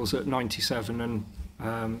ground levels at 97 and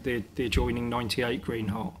the adjoining 98 Green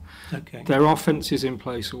Heart. Okay. There are fences in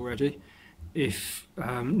place already. If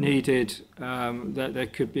needed, there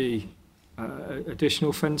could be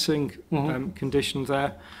additional fencing conditioned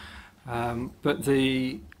there. But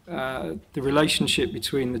the relationship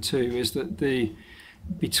between the two is that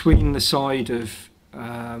between the side of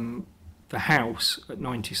the house at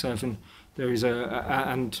 97, there is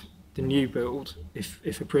and the new build,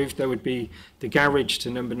 if approved, there would be the garage to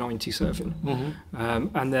number 97,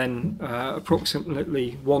 and then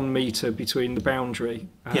approximately 1 metre between the boundary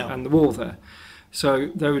and the wall there. So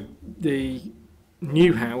the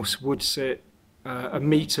new house would sit a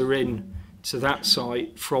metre in to that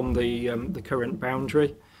site from the current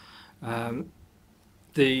boundary.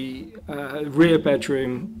 The rear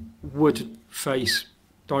bedroom would face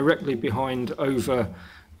directly behind over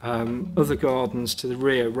other gardens to the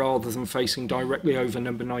rear rather than facing directly over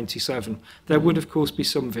number 97. There would of course be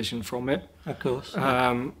some vision from it. Of course.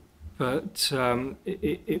 But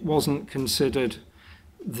it wasn't considered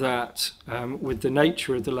that with the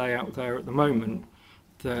nature of the layout there at the moment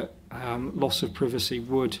that loss of privacy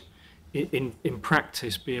would in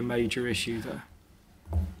practice be a major issue there.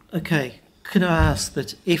 Okay, could I ask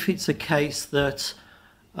that if it's a case that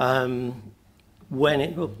part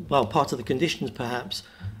of the conditions perhaps,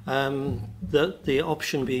 that the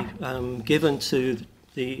option be given to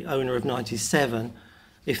the owner of 97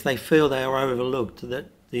 if they feel they are overlooked,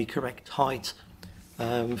 that the correct height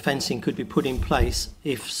fencing could be put in place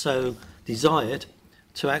if so desired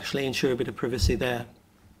to actually ensure a bit of privacy there.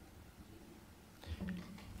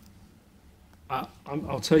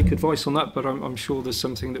 I'll take advice on that, but I'm sure there's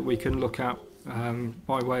something that we can look at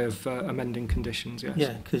by way of amending conditions, yes.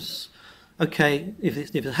 Yeah, because, okay,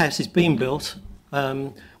 if the house is being built,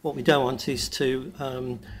 what we don't want is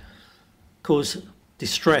to cause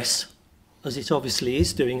distress, as it obviously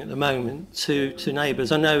is doing at the moment, to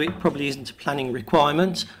neighbours. I know it probably isn't a planning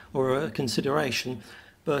requirement or a consideration,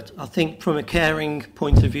 but I think from a caring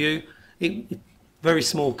point of view, very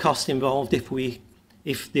small cost involved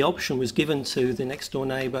if the option was given to the next door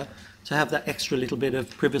neighbour to have that extra little bit of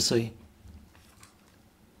privacy.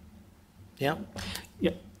 Yeah?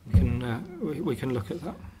 Yeah, we can look at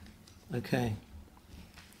that. Okay.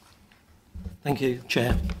 Thank you,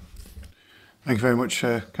 Chair. Thank you very much,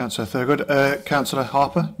 Councillor Thurgood. Councillor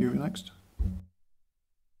Harper, you're next.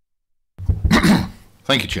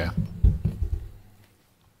 Thank you, Chair.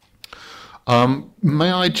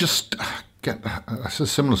 May I just get a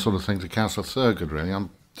similar sort of thing to Councillor Thurgood, really? I'm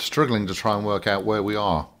struggling to try and work out where we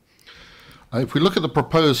are. If we look at the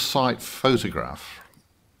proposed site photograph,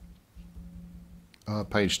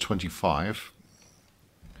 page 25,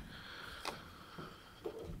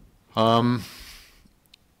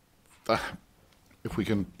 if we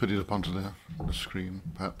can put it up onto the screen,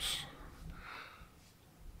 perhaps.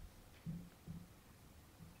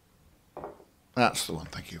 That's the one,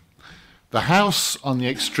 thank you. The house on the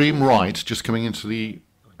extreme right, just coming into the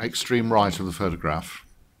extreme right of the photograph,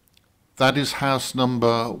 that is house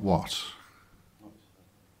number what?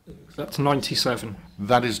 That's 97.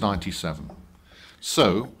 That is 97.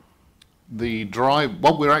 So,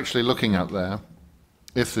 what we're actually looking at there,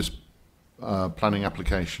 if this planning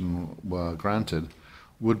application were granted,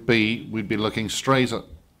 we'd be looking straight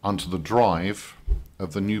onto the drive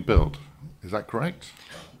of the new build. Is that correct?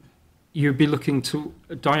 You'd be looking to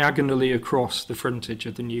diagonally across the frontage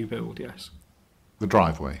of the new build, yes. The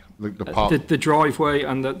driveway, the part. The driveway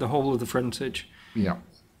and the whole of the frontage. Yeah.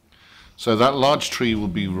 So that large tree will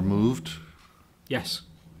be removed. Yes.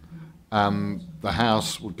 The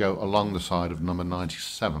house would go along the side of number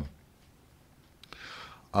 97.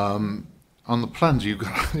 On the plans, you've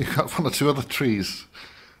got one or two other trees,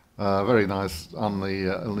 very nice on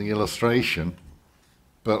the illustration,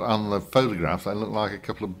 but on the photograph they look like a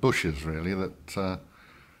couple of bushes, really, that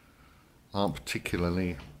aren't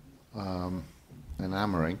particularly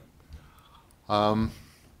enamouring. I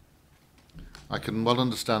can well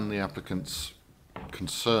understand the applicant's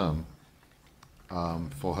concern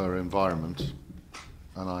for her environment,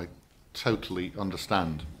 and I totally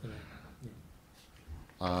understand.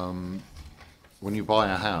 When you buy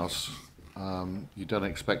a house, you don't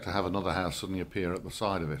expect to have another house suddenly appear at the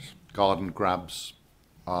side of it. Garden grabs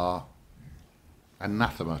are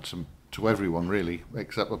anathema to everyone, really,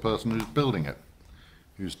 except the person who's building it,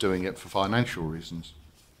 who's doing it for financial reasons.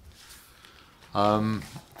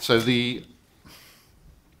 So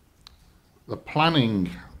the planning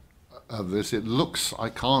of this, it looks, I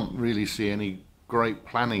can't really see any great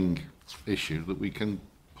planning issue that we can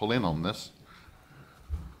pull in on this,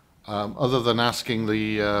 other than asking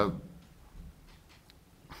the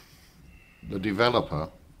developer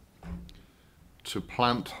to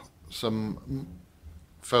plant some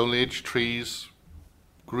foliage, trees,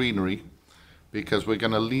 greenery, because we're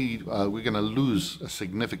going to lose a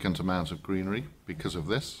significant amount of greenery because of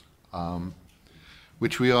this,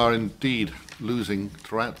 which we are indeed losing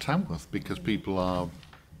throughout Tamworth because people are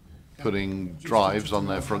putting drives on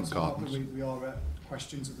their front gardens. We are at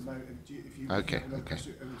questions at the moment. If you Okay, okay. So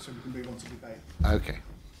we can move on to debate. Okay.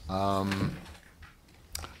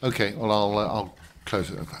 Okay, well, I'll close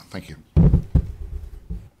it at that. Thank you.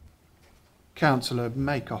 Councillor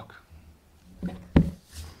Maycock.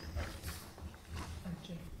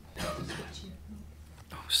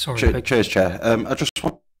 Sorry. Cheers, Chair. I just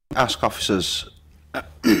want to ask officers,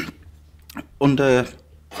 under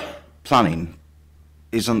planning,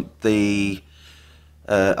 isn't the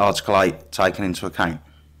Article 8 taken into account?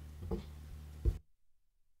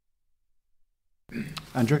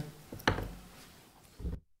 Andrew?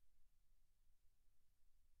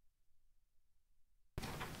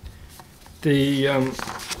 The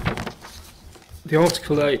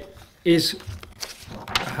Article 8 is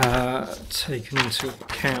taken into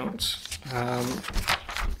account.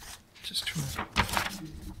 Just trying.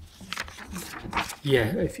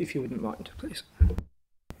 Yeah, if you wouldn't mind, please.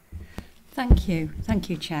 Thank you,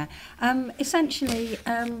 Chair. Essentially,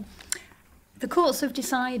 the courts have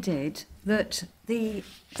decided that the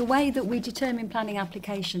way that we determine planning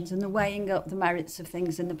applications and the weighing up the merits of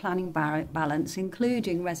things in the planning balance,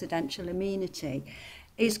 including residential amenity,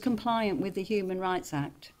 is compliant with the Human Rights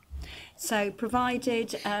Act. So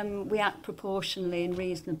provided we act proportionally and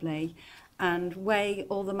reasonably and weigh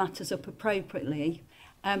all the matters up appropriately,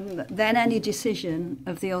 then any decision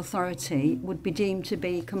of the authority would be deemed to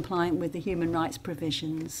be compliant with the human rights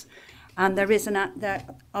provisions. And there is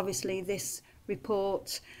obviously this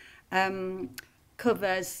report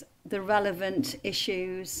covers the relevant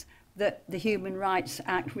issues that the Human Rights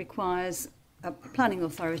Act requires a planning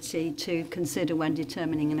authority to consider when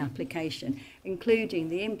determining an application, including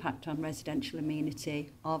the impact on residential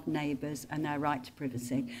amenity of neighbours and their right to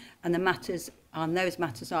privacy. And those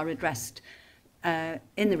matters are addressed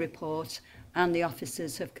in the report, and the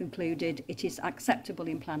officers have concluded it is acceptable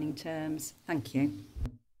in planning terms. Thank you.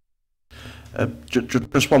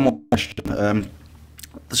 Just one more question.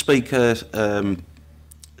 The Speaker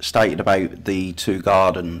stated about the two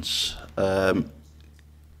gardens.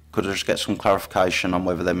 Could I just get some clarification on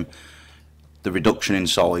whether the reduction in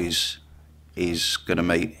size is going to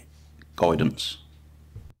meet guidance?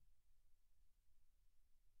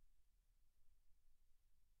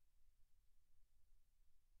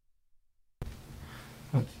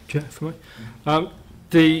 Chair, for me.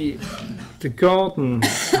 The garden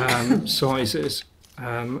sizes,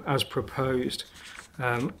 as proposed,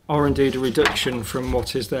 are indeed a reduction from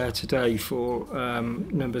what is there today for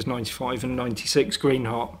numbers 95 and 96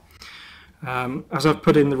 Greenheart. As I've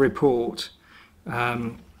put in the report,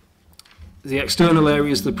 the external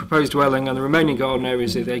areas of the proposed dwelling and the remaining garden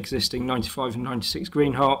areas of the existing 95 and 96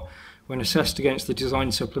 Greenheart, when assessed against the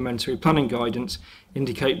design supplementary planning guidance,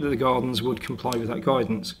 indicate that the gardens would comply with that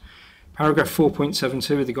guidance. Paragraph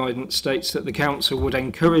 4.72 of the guidance states that the council would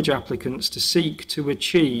encourage applicants to seek to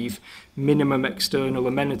achieve minimum external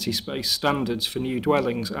amenity space standards for new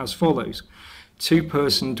dwellings as follows: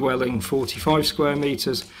 2-person dwelling 45 square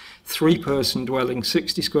metres, 3-person dwelling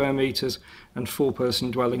 60 square metres, and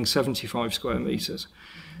 4-person dwelling 75 square metres.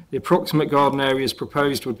 The approximate garden areas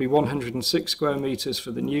proposed would be 106 square metres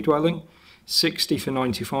for the new dwelling, 60 for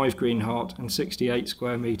 95 Greenheart, and 68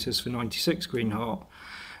 square metres for 96 Greenheart,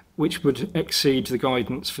 which would exceed the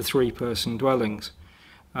guidance for 3-person dwellings.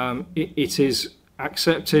 It is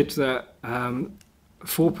accepted that a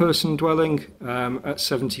 4-person dwelling at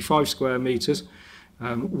 75 square metres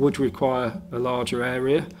would require a larger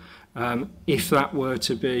area if that were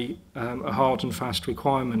to be a hard and fast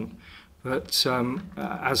requirement. But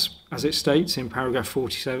as it states in paragraph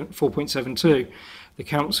 4.72, the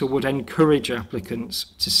council would encourage applicants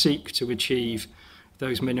to seek to achieve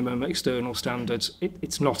those minimum external standards.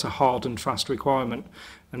 It's not a hard and fast requirement,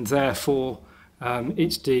 and therefore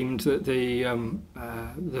it's deemed that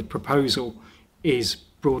the proposal is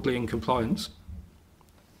broadly in compliance.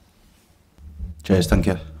 Cheers, thank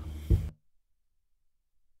you.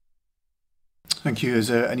 Thank you. Is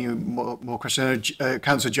there any more questions?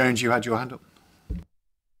 Councillor Jones, you had your hand up.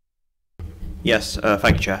 Yes,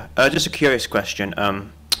 thank you, Chair. Just a curious question.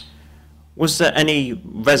 Was there any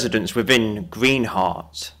residents within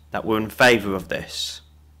Greenheart that were in favour of this,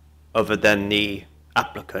 other than the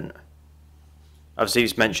applicant? Obviously,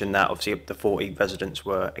 you've mentioned that obviously the 40 residents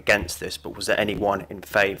were against this, but was there anyone in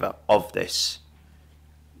favour of this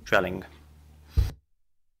drilling?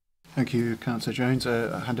 Thank you, Councillor Jones.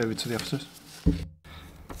 I'll hand over to the officers.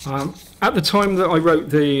 At the time that I wrote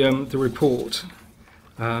the report,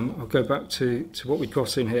 I'll go back to what we've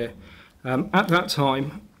got in here. At that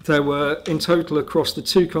time, there were, in total across the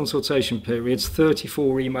 2 consultation periods,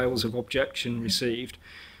 34 emails of objection received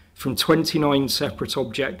from 29 separate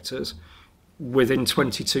objectors within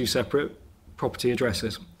 22 separate property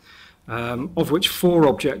addresses, of which 4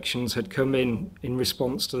 objections had come in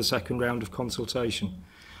response to the second round of consultation.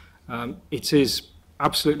 It is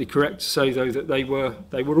absolutely correct to say, though, that they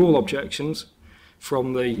were all objections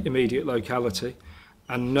from the immediate locality,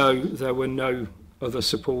 and no, there were no other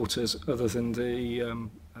supporters other than the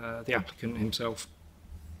applicant himself.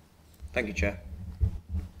 Thank you, Chair.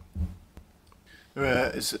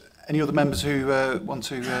 Is any other members who want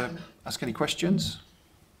to ask any questions?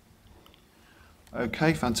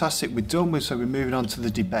 Okay, fantastic. We're done with, so we're moving on to the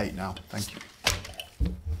debate now. Thank you.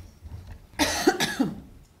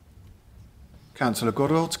 Councillor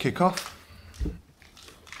Goodall to kick off.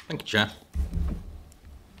 Thank you, Chair.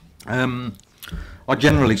 I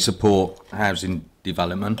generally support housing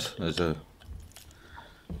development as a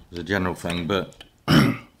general thing, but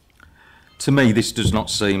to me this does not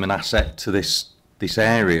seem an asset to this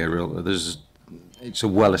area. It's a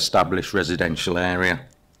well-established residential area,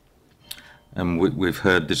 and we've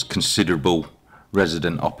heard there's considerable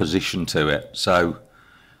resident opposition to it. So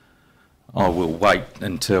I will wait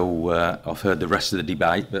until I've heard the rest of the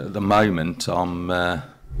debate. But at the moment, I'm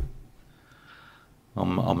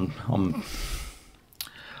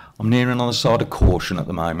nearing on the side of caution at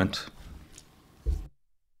the moment.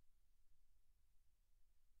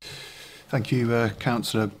 Thank you,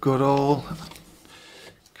 Councillor Goodall.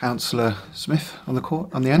 Councillor Smith on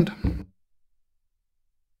the end.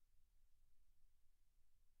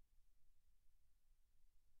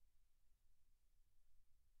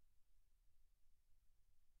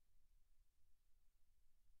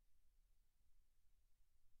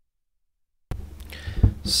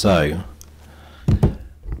 So,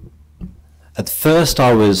 at first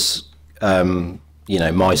I was,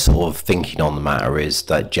 my sort of thinking on the matter is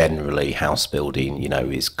that generally house building,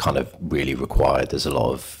 is kind of really required. There's a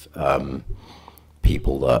lot of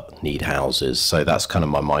people that need houses. So that's kind of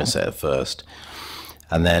my mindset at first.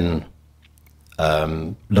 And then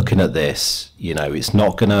looking at this, it's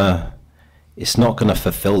not gonna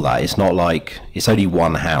fulfill that. It's not like, it's only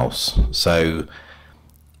one house. So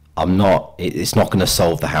it's not going to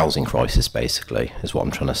solve the housing crisis, basically, is what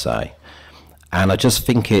I'm trying to say. And I just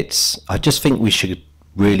think we should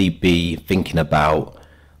really be thinking about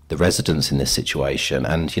the residents in this situation.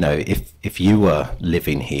 And, if you were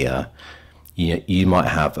living here, you might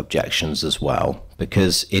have objections as well,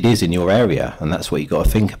 because it is in your area, and that's what you've got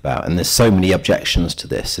to think about. And there's so many objections to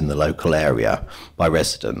this in the local area by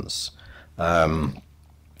residents. They've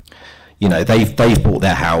bought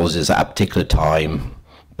their houses at a particular time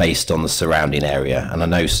based on the surrounding area, and I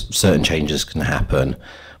know certain changes can happen,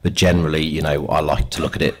 but generally, I like to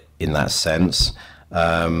look at it in that sense.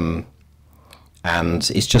 And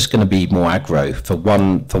it's just going to be more aggro for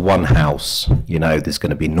one house. There's going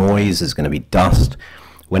to be noise, there's going to be dust.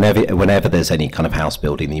 Whenever there's any kind of house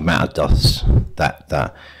building, the amount of dust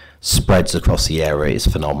that spreads across the area is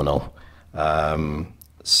phenomenal.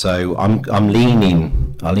 So I'm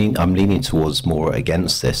leaning towards more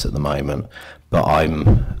against this at the moment, but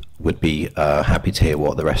would be happy to hear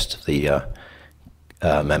what the rest of the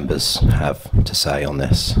members have to say on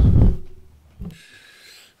this.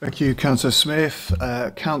 Thank you, Councillor Smith.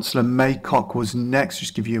 Councillor Maycock was next.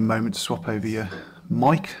 Just give you a moment to swap over your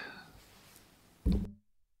mic.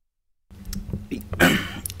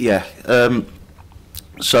 Yeah.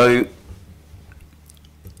 So,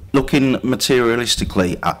 looking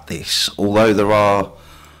materialistically at this, although there are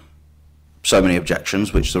so many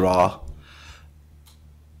objections, which there are,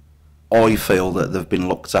 I feel that they've been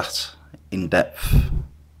looked at in depth,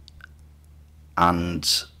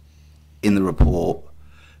 and in the report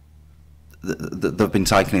they've been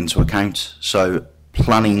taken into account. So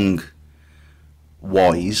planning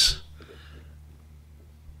wise,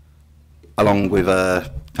 along with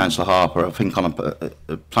Councillor Harper, I think on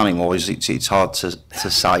a planning wise it's hard to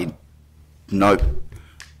say no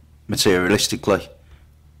materialistically,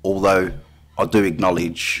 although I do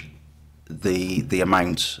acknowledge the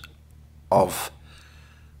amount of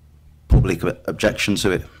public objection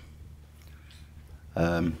to it.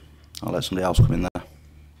 I'll let somebody else come in there.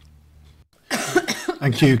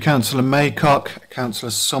 Thank you, Councillor Maycock. Councillor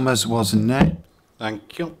Summers was nay.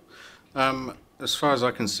 Thank you. As far as I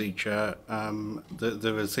can see, Chair,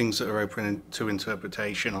 there are things that are open to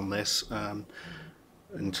interpretation on this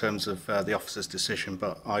in terms of the officer's decision,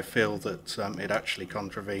 but I feel that it actually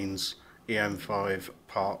contravenes EM5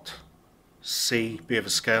 Part C, be of a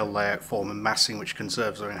scale, layout, form and massing which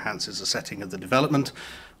conserves or enhances the setting of the development.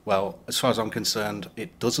 Well, as far as I'm concerned,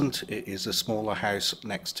 it doesn't. It is a smaller house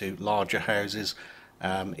next to larger houses.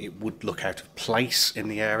 It would look out of place in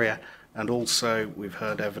the area. And also, we've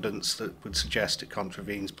heard evidence that would suggest it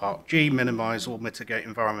contravenes Part G, minimise or mitigate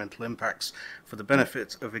environmental impacts for the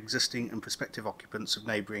benefit of existing and prospective occupants of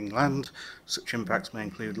neighbouring land. Such impacts may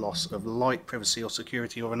include loss of light, privacy or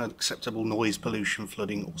security, or unacceptable noise, pollution,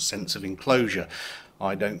 flooding or sense of enclosure.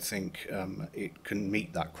 I don't think it can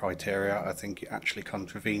meet that criteria. I think it actually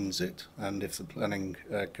contravenes it. And if the Planning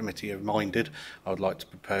Committee are minded, I would like to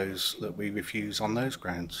propose that we refuse on those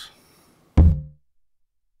grounds.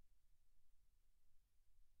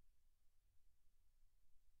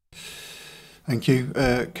 Thank you,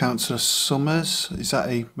 Councillor Summers. Is that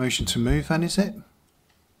a motion to move then, is it?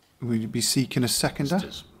 Will you be seeking a seconder?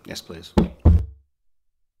 Yes, please.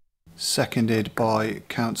 Seconded by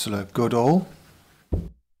Councillor Goodall.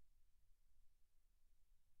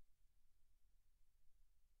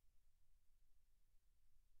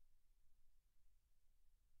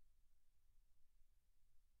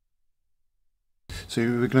 So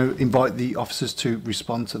we're going to invite the officers to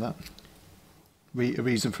respond to that. A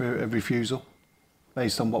reason for a refusal,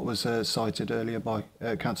 based on what was cited earlier by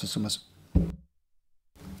Councillor Summers.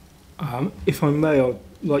 If I may, I'd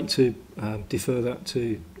like to defer that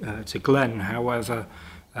to Glenn, however,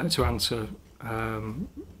 to answer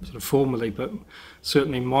sort of formally, but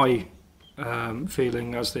certainly my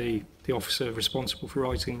feeling as the officer responsible for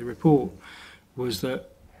writing the report was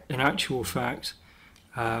that in actual fact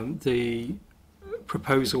the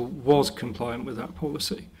proposal was compliant with that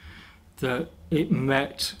policy, that it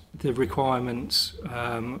met the requirements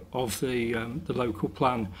of the local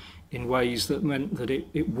plan in ways that meant that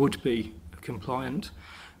it would be compliant.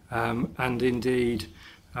 And indeed,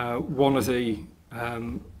 one of the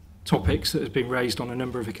topics that has been raised on a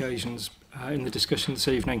number of occasions in the discussion this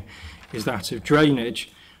evening is that of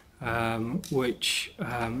drainage, which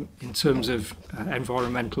in terms of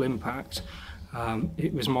environmental impact,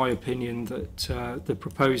 it was my opinion that the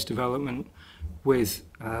proposed development with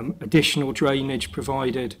additional drainage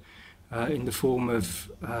provided in the form of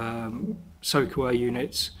soakaway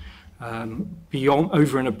units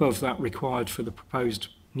over and above that required for the proposed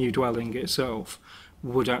new dwelling itself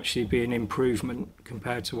would actually be an improvement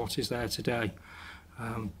compared to what is there today.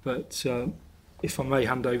 But if I may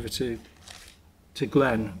hand over to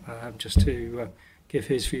Glenn just to give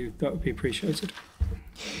his view, that would be appreciated.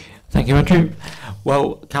 Thank you, Andrew.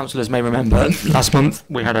 Well, councillors may remember last month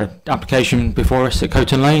we had an application before us at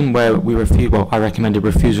Coton Lane where I recommended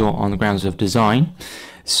refusal on the grounds of design.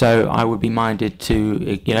 So I would be minded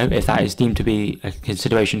to, if that is deemed to be a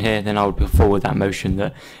consideration here, then I would put forward that motion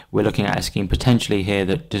that we're looking at a scheme potentially here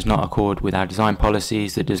that does not accord with our design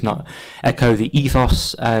policies, that does not echo the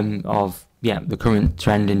ethos of the current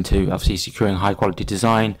trend into obviously securing high quality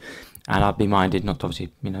design. And I'd be minded not to obviously,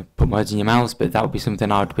 put words in your mouths, but that would be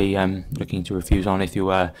something I'd be looking to refuse on if you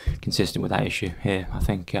were consistent with that issue here, I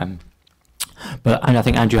think. And I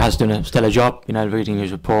think Andrew has done a stellar job, reading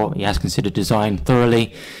his report. He has considered design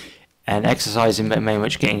thoroughly and exercising very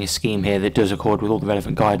much getting a scheme here that does accord with all the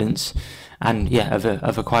relevant guidance and,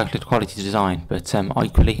 of a quality design. But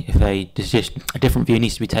equally, if a different view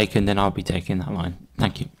needs to be taken, then I'll be taking that line.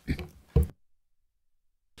 Thank you.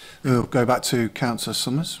 We'll go back to Councillor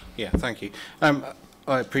Summers. Yeah, thank you.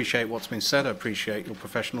 I appreciate what's been said. I appreciate your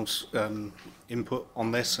professional input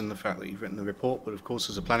on this and the fact that you've written the report. But of course,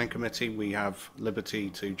 as a planning committee, we have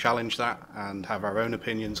liberty to challenge that and have our own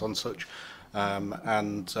opinions on such.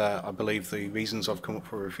 I believe the reasons I've come up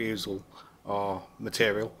for refusal are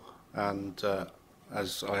material. And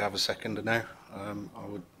as I have a seconder now, I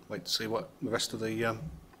would wait to see what the rest of the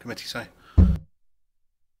committee say.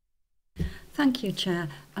 Thank you, Chair.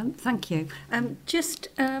 Thank you. Just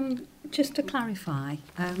to clarify,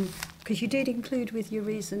 because you did include with your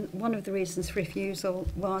reason, one of the reasons for refusal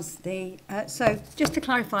was the, so just to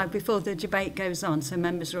clarify before the debate goes on so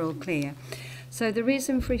members are all clear. So the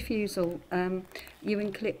reason for refusal, you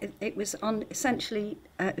include, it was on essentially,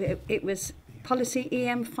 it was policy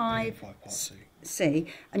EM5C,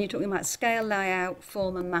 and you're talking about scale, layout,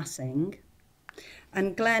 form and massing.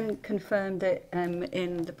 And Glenn confirmed that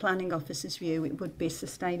in the planning officer's view, it would be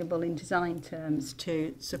sustainable in design terms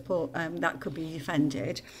to support that could be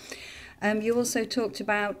defended. You also talked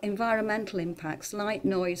about environmental impacts, light,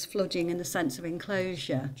 noise, flooding and the sense of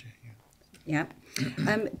enclosure. Yeah.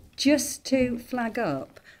 Just to flag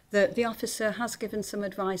up that the officer has given some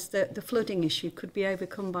advice that the flooding issue could be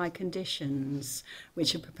overcome by conditions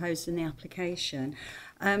which are proposed in the application.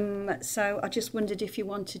 So I just wondered if you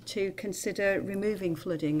wanted to consider removing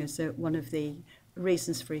flooding as one of the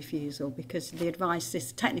reasons for refusal, because the advice,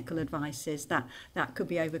 this technical advice, is that that could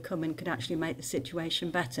be overcome and could actually make the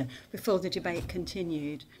situation better before the debate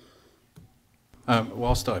continued.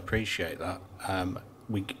 Whilst I appreciate that,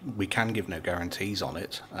 we can give no guarantees on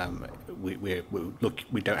it.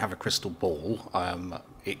 We don't have a crystal ball.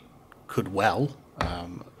 It could well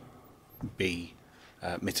be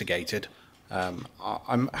mitigated.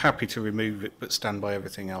 I'm happy to remove it, but stand by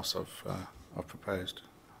everything else I've proposed.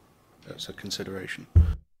 That's a consideration.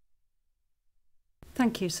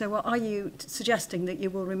 Thank you. So are you suggesting that you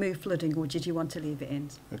will remove flooding, or did you want to leave it in?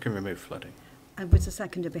 We can remove flooding. And would the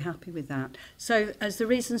seconder be happy with that? So as the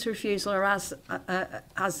reasons for refusal are as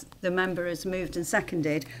the member has moved and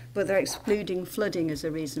seconded, but they're excluding flooding as a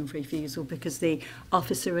reason for refusal because the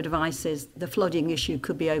officer advises the flooding issue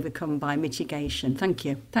could be overcome by mitigation. Thank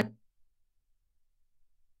you.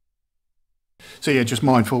 So yeah, just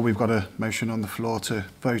mindful we've got a motion on the floor to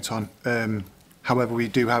vote on. However, we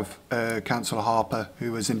do have Councillor Harper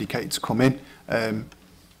who has indicated to come in.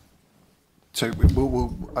 So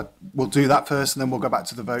we'll do that first, and then we'll go back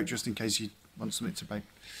to the vote just in case you want something to make.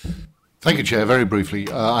 Thank you, Chair. Very briefly,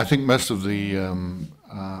 I think most of the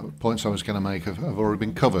points I was going to make have already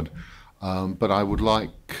been covered, but I would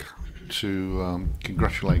like to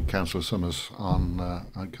congratulate Councillor Summers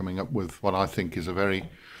on coming up with what I think is a very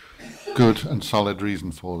good and solid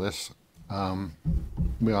reason for this.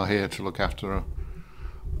 We are here to look after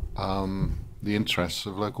the interests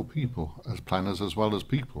of local people, as planners as well as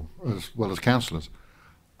councillors,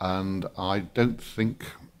 and I don't think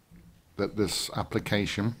that this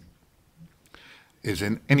application is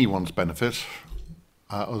in anyone's benefit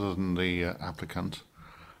other than the applicant,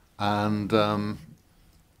 and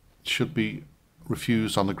should be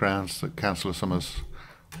refused on the grounds that Councillor Summers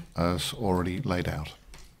has already laid out.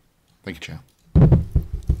 Thank you, Chair.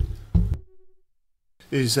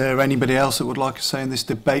 Is there anybody else that would like to say in this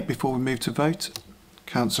debate before we move to vote?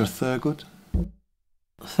 Councillor Thurgood.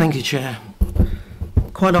 Thank you, Chair.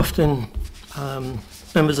 Quite often,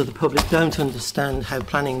 members of the public don't understand how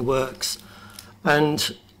planning works,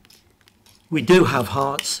 and we do have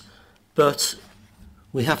hearts, but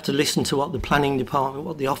we have to listen to what the planning department,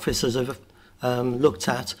 what the officers have looked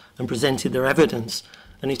at and presented their evidence,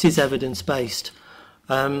 and it is evidence-based.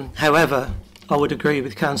 However, I would agree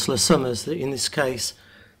with Councillor Summers that in this case,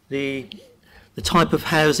 the type of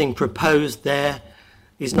housing proposed there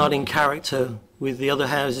is not in character with the other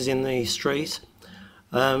houses in the street.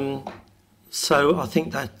 So I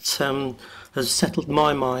think that has settled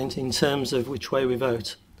my mind in terms of which way we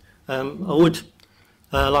vote. I would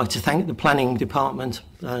like to thank the planning department,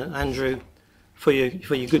 Andrew, for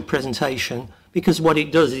your good presentation, because what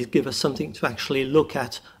it does is give us something to actually look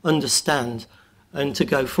at, understand, and to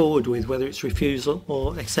go forward with, whether it's refusal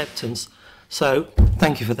or acceptance. So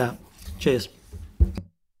thank you for that. Cheers.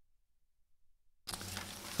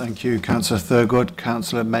 Thank you, Councillor Thurgood.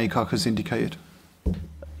 Councillor Maycock has indicated.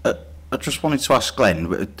 I just wanted to ask Glenn,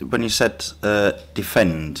 when you said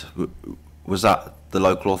defend, was that the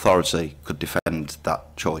local authority could defend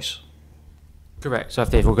that choice? Correct. So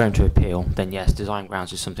if we're going to appeal, then yes, design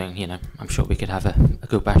grounds is something, you know, I'm sure we could have a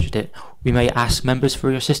good bash at it. We may ask members for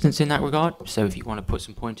your assistance in that regard. So if you want to put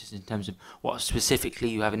some pointers in terms of what specifically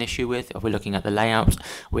you have an issue with, if we're looking at the layouts,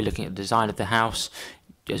 we're looking at the design of the house,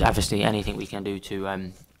 there's obviously anything we can do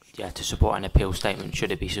to to support an appeal statement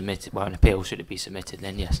should it be submitted, well, an appeal should it be submitted,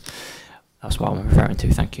 then yes, that's what I'm referring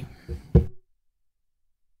to. Thank you.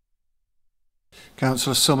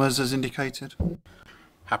 Councillor Summers has indicated.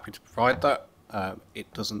 Happy to provide that.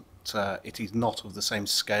 It doesn't. It is not of the same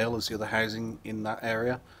scale as the other housing in that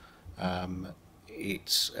area.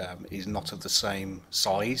 It is not of the same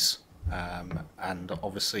size, and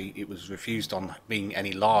obviously it was refused on being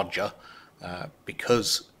any larger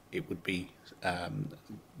because it would be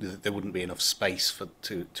there wouldn't be enough space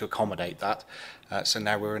to accommodate that. So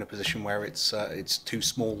now we're in a position where it's too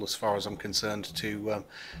small, as far as I'm concerned, to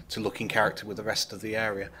look in character with the rest of the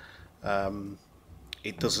area.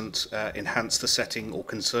 It doesn't enhance the setting or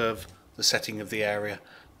conserve the setting of the area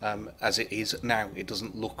as it is now. It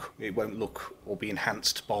won't look or be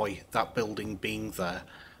enhanced by that building being there,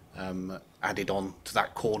 added on to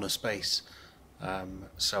that corner space.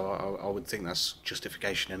 So I would think that's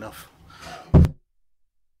justification enough.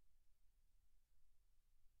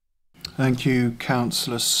 Thank you,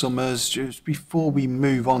 Councillor Summers. Just before we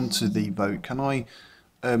move on to the vote, can I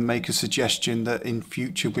make a suggestion that in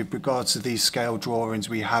future, with regards to these scale drawings,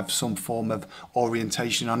 we have some form of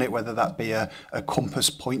orientation on it, whether that be a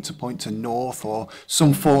compass point to north, or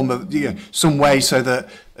some form of, some way so that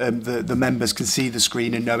the members can see the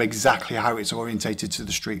screen and know exactly how it's orientated to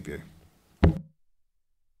the street view.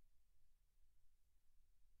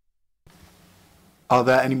 Are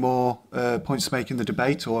there any more points to make in the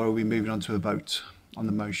debate, or are we moving on to a vote on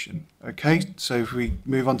the motion? Okay, so if we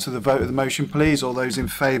move on to the vote of the motion, please. All those in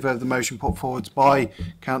favour of the motion put forward by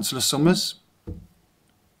Councillor Summers?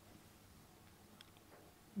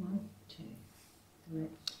 1, 2, 3.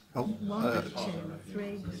 Oh, 1, 2,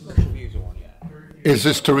 3. Is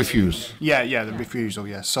this to refuse? Yeah, the refusal,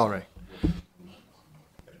 yeah, sorry.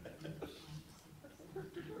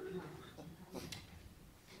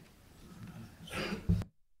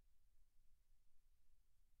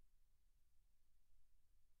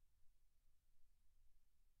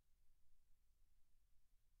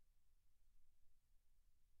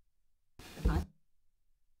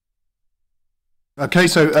 Okay,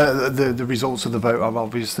 so the results of the vote are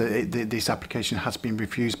obvious that this application has been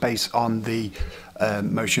refused based on the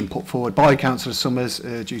motion put forward by Councillor Summers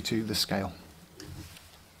due to the scale.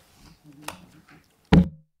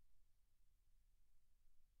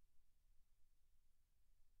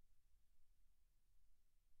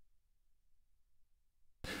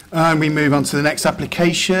 And we move on to the next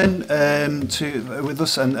application with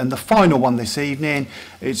us, and the final one this evening.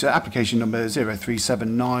 It's application number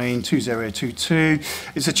 03792022.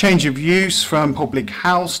 It's a change of use from public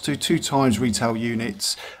house to 2 times retail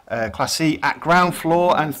units, Class C at ground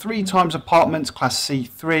floor, and 3 times apartments, Class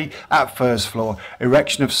C3 at first floor.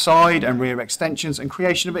 Erection of side and rear extensions and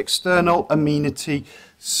creation of external amenity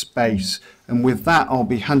space. And with that, I'll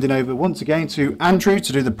be handing over once again to Andrew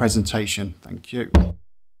to do the presentation. Thank you.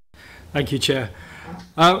 Thank you, Chair.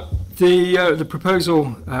 The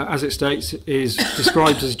proposal, as it states, is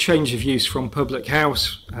described as a change of use from public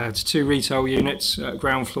house to 2 retail units at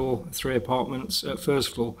ground floor, 3 apartments at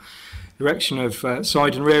first floor, erection of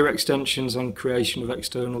side and rear extensions and creation of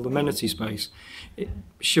external amenity space. It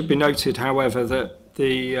should be noted, however, that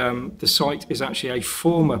the site is actually a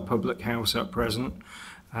former public house at present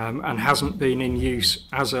and hasn't been in use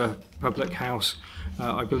as a public house,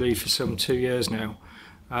 I believe, for some 2 years now.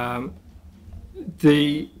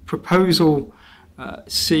 The proposal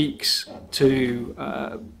seeks to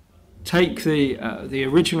take the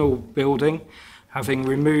original building, having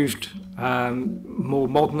removed more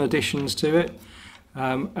modern additions to it,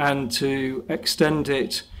 and to extend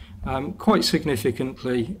it quite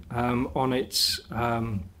significantly on its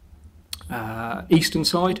eastern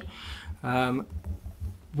side.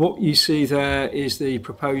 What you see there is the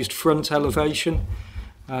proposed front elevation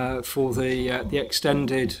for the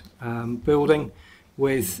extended building,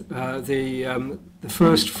 with the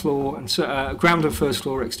first floor and ground and first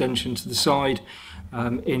floor extension to the side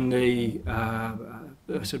in the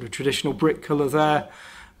sort of traditional brick colour there,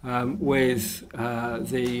 with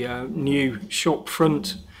the new shop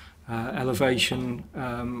front elevation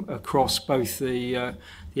across both the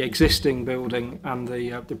existing building and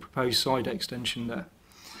the proposed side extension there.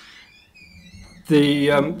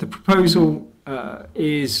 The proposal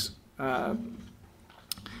is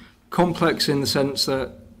complex in the sense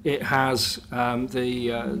that it has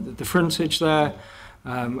the frontage there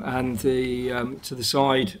and to the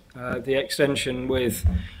side the extension with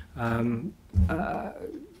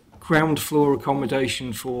ground floor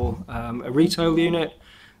accommodation for a retail unit,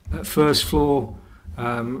 first floor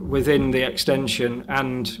within the extension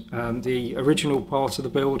and the original part of the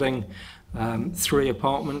building, 3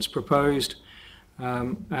 apartments proposed.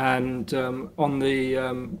 And on the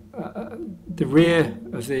rear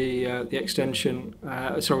of the extension,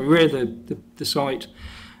 rear of the site,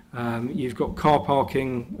 you've got car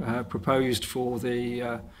parking proposed for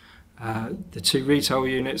the 2 retail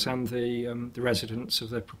units and the residents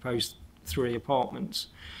of the proposed 3 apartments.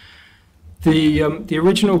 The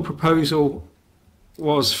original proposal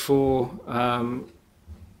was for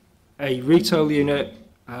a retail unit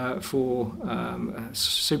for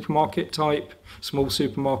supermarket type, small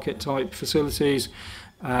supermarket type facilities,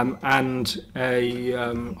 and a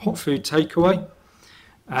hot food takeaway,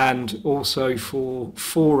 and also for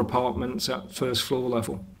 4 apartments at first floor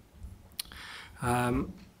level.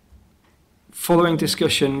 Following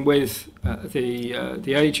discussion with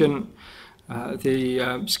the agent,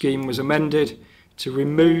 the scheme was amended to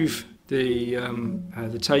remove the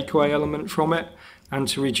takeaway element from it and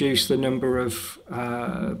to reduce the number of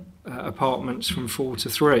apartments from 4 to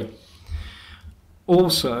 3.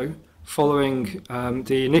 Also, following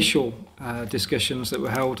the initial discussions that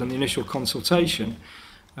were held and the initial consultation,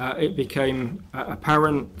 it became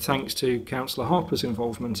apparent, thanks to Councillor Harper's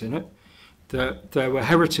involvement in it, that there were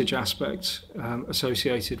heritage aspects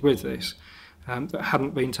associated with this that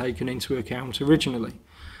hadn't been taken into account originally.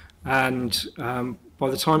 And by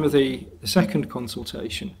the time of the second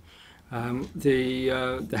consultation,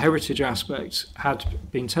 the heritage aspects had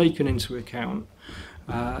been taken into account,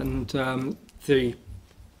 and the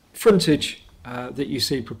frontage that you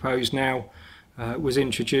see proposed now was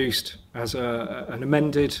introduced as an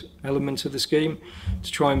amended element of the scheme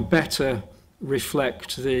to try and better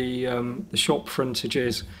reflect the shop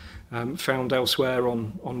frontages found elsewhere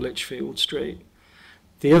on Lichfield Street.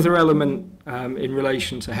 The other element in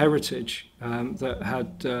relation to heritage that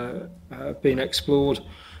had been explored,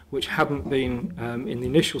 which hadn't been in the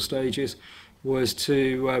initial stages, was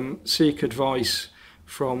to seek advice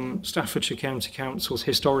from Staffordshire County Council's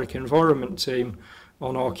Historic Environment team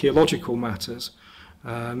on archaeological matters,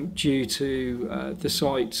 due to the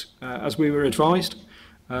site, as we were advised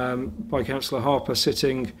by Councillor Harper,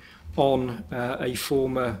 sitting on a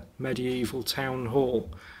former medieval town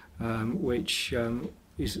hall, which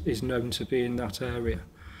is known to be in that area.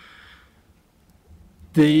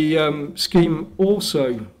 The scheme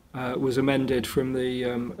also was amended from the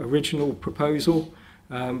original proposal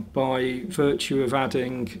by virtue of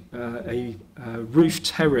adding a roof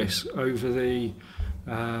terrace over the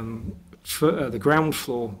ground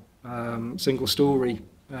floor single-storey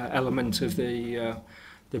element of the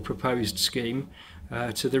proposed scheme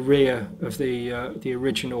to the rear of the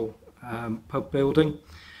original pub building.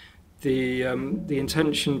 The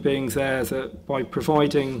intention being there that by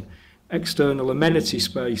providing external amenity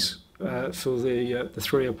space for the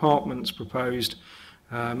three apartments proposed,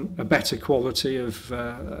 a better quality of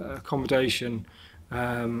accommodation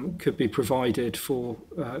could be provided for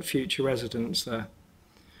future residents there.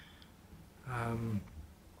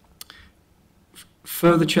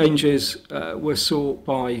 Further changes were sought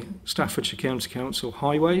by Staffordshire County Council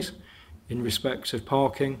Highways in respect of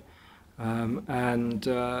parking, and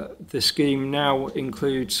the scheme now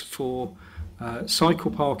includes for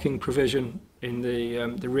cycle parking provision in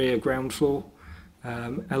the rear ground floor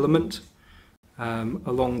element,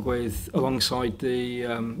 alongside the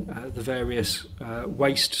various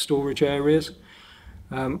waste storage areas,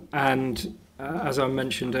 and as I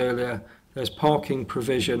mentioned earlier, there's parking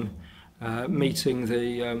provision meeting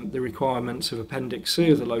the requirements of Appendix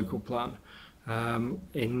C of the local plan,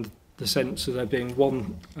 in the sense of there being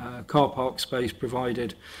one car park space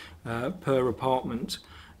provided per apartment,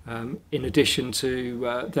 in addition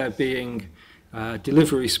to there being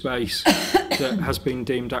delivery space that has been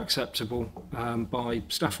deemed acceptable by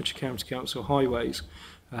Staffordshire County Council Highways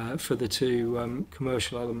for the two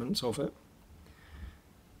commercial elements of it.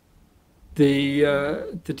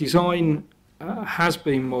 The design has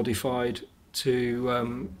been modified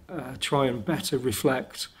to try and better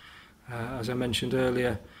reflect, as I mentioned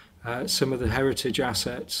earlier, some of the heritage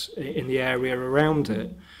assets in the area around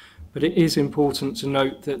it. But it is important to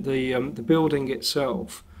note that the building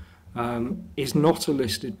itself is not a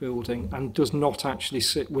listed building and does not actually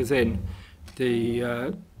sit within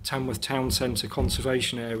the Tamworth Town Centre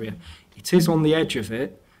conservation area. It is on the edge of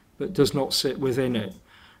it, but does not sit within it.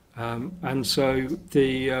 And so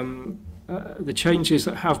the changes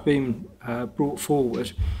that have been brought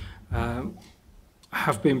forward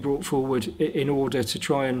have been brought forward in order to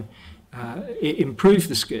try and improve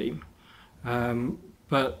the scheme,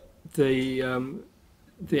 but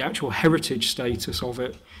the actual heritage status of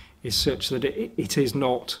it is such that it is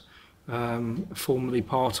not formally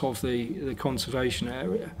part of the conservation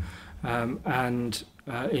area, and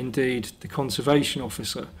indeed the conservation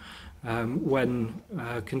officer, when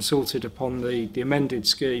consulted upon the amended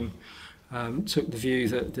scheme, took the view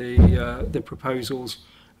that the proposals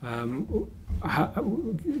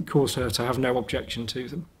caused her to have no objection to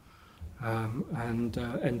them, and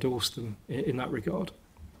endorsed them in that regard.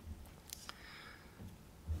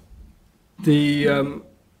 The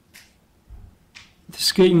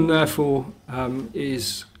scheme, therefore,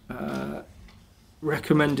 is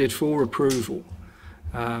recommended for approval,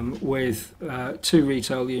 with 2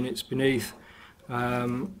 retail units beneath,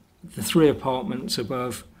 the 3 apartments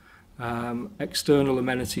above, external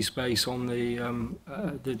amenity space on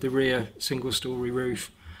the rear single-storey roof,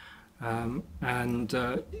 and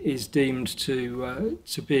is deemed to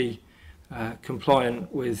be compliant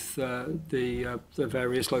with the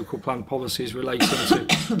various local plan policies relating to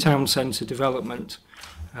town centre development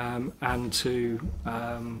and to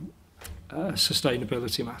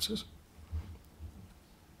sustainability matters.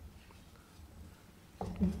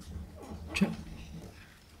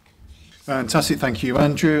 Fantastic, thank you,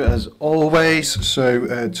 Andrew, as always.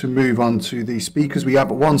 So to move on to the speakers, we have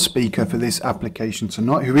one speaker for this application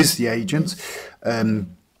tonight, who is the agent, Daljit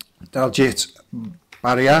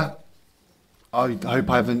Baria. I hope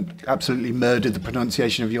I haven't absolutely murdered the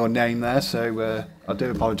pronunciation of your name there, so I do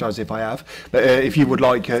apologise if I have. But if you would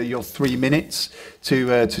like your 3 minutes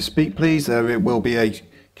to speak, please, it will be a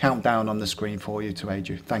countdown on the screen for you to aid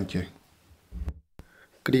you. Thank you.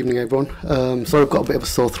 Good evening, everyone. Sorry, I've got a bit of a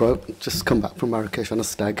sore throat. Just come back from Marrakesh on a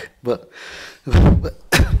stag, but I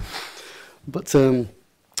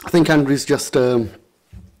think Andrew's just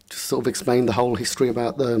sort of explained the whole history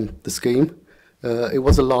about the scheme. It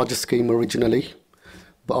was a larger scheme originally,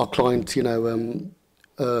 but our client, has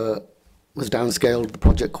downscaled the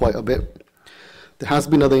project quite a bit. There has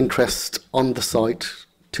been other interest on the site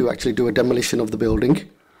to actually do a demolition of the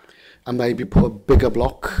building and maybe put a bigger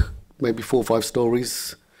block, maybe 4 or 5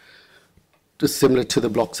 stories, just similar to the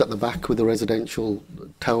blocks at the back with the residential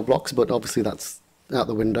tower blocks, but obviously that's out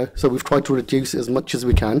the window. So we've tried to reduce it as much as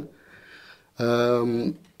we can.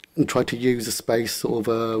 And try to use the space sort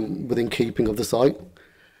of within keeping of the site.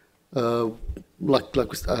 Like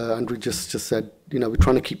Andrew just said, we're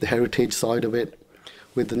trying to keep the heritage side of it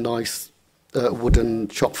with the nice wooden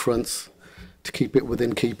shop fronts to keep it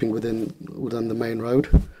within keeping within the main road.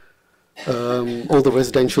 All the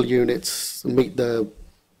residential units meet the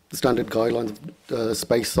standard guidelines of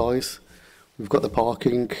space size. We've got the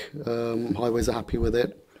parking, highways are happy with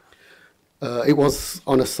it. It was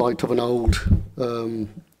on a site of an old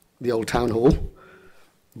the old town hall,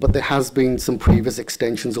 but there has been some previous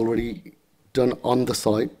extensions already done on the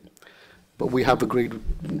site, but we have agreed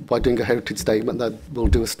by doing a heritage statement that we'll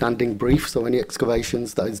do a standing brief, so any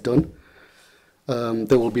excavations that is done,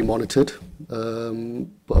 they will be monitored.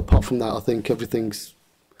 But apart from that, I think everything's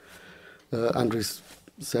Andrew's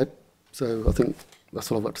said, so I think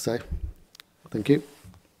that's all I've got to say. Thank you.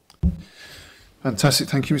 Fantastic,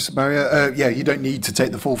 thank you, Mr. Barrier. Yeah, you don't need to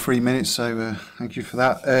take the full 3 minutes, so thank you for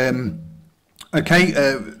that. Okay,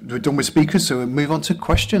 we're done with speakers, so we'll move on to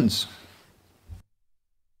questions.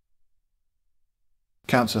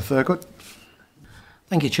 Councillor Thurgood.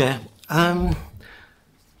 Thank you, Chair. The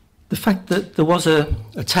fact that there was a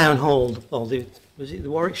town hall, or was it the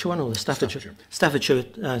Warwickshire one or the Staffordshire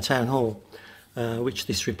town hall, which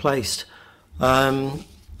this replaced,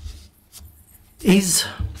 is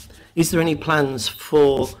there any plans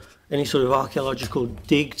for any sort of archaeological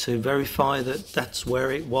dig to verify that that's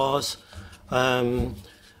where it was? And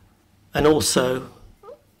also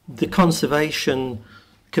the Conservation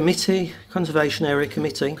Area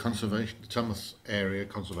Committee. The Tamworth Area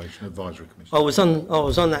Conservation Advisory Committee. I was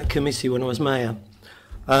on that committee when I was mayor.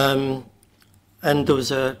 And there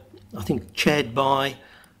was I think chaired by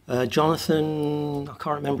Jonathan, I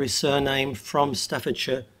can't remember his surname, from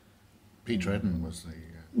Staffordshire. Peter Eden was the...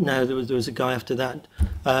 No, there was a guy after that.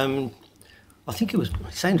 I think it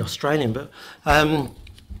sounded Australian, but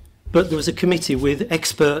there was a committee with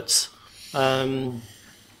experts,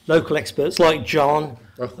 local experts like John,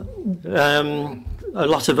 a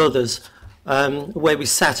lot of others, where we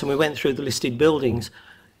sat and we went through the listed buildings.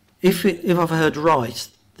 If I've heard right,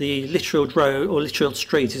 the Litchfield Road or Litchfield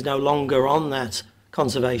Street is no longer on that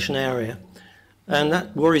conservation area. And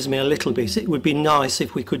that worries me a little bit. It would be nice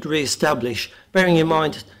if we could re-establish, bearing in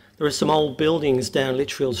mind there are some old buildings down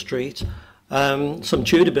Litchfield Street, some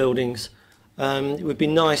Tudor buildings. It would be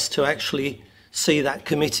nice to actually see that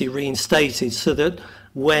committee reinstated so that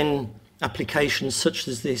when applications such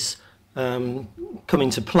as this come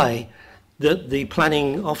into play, that the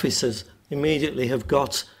planning officers immediately have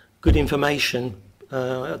got good information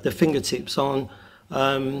at their fingertips on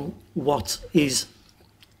what is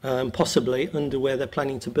possibly under where they're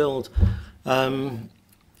planning to build.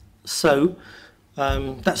 So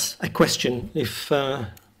that's a question. So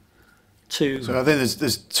I think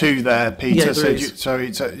there's 2 there, Peter. Yeah, So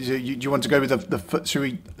do you want to go with the should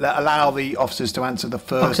we allow the officers to answer the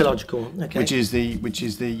first? Archaeological, okay. Which is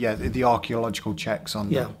the archaeological checks on.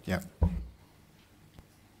 Yeah.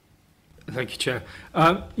 Thank you, Chair.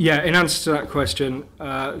 In answer to that question,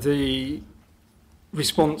 the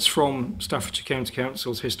response from Staffordshire County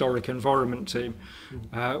Council's Historic Environment team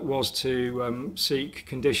was to seek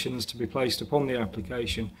conditions to be placed upon the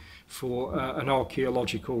application for an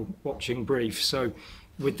archaeological watching brief. So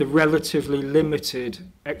with the relatively limited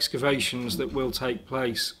excavations that will take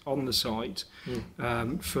place on the site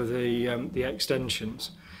for the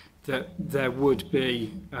extensions, that there would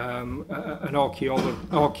be an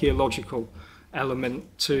archaeological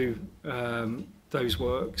element to those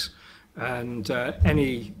works. And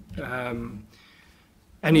any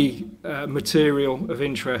material of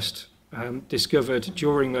interest discovered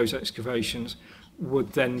during those excavations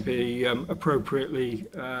would then be appropriately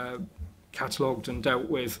catalogued and dealt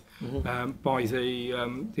with by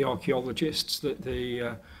the archaeologists that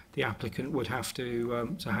the applicant would have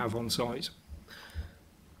to have on site.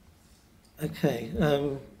 Okay,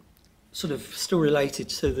 sort of still related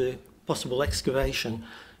to the possible excavation,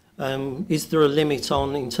 is there a limit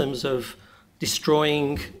on in terms of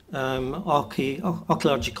destroying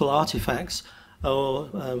archaeological artifacts or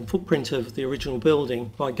footprint of the original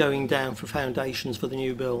building by going down for foundations for the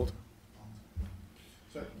new build?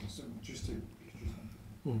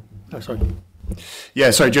 Oh, sorry.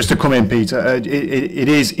 Yeah, sorry, just to come in, Peter. It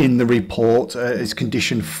is in the report. It's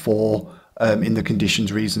condition 4 in the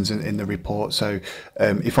conditions reasons in the report. So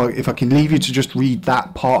if I can leave you to just read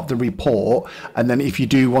that part of the report, and then if you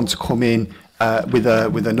do want to come in with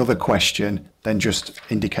another question, then just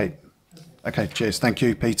indicate. Okay, cheers. Thank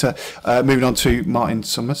you, Peter. Moving on to Martin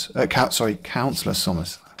Summers. Councillor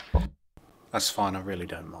Summers. That's fine, I really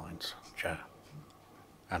don't mind, Chair.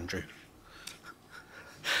 Andrew.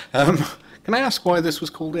 Can I ask why this was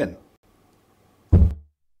called in?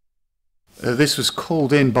 This was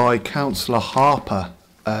called in by Councillor Harper.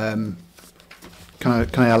 Can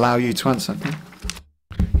I allow you to answer?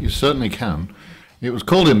 You certainly can. It was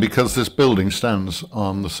called in because this building stands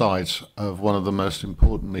on the site of one of the most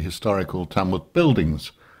importantly historical Tamworth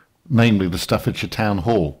buildings, namely the Staffordshire Town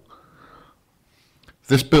Hall.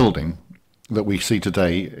 This building that we see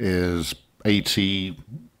today is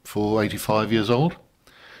 84, 85 years old.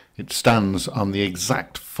 It stands on the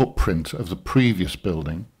exact footprint of the previous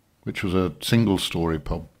building, which was a single-storey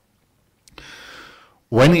pub.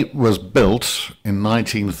 When it was built in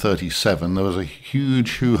 1937, there was a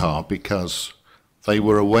huge hoo-ha because they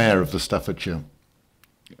were aware of the Staffordshire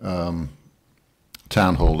Town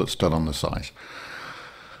Hall that stood on the site.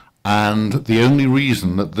 And the only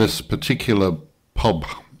reason that this particular pub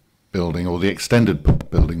building, or the extended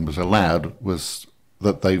pub building, was allowed was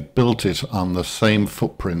that they built it on the same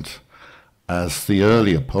footprint as the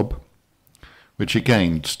earlier pub, which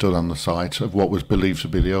again stood on the site of what was believed to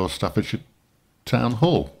be the old Staffordshire Town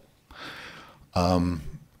Hall. The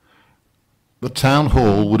Town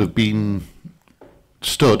Hall would have been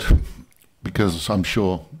stood, because I'm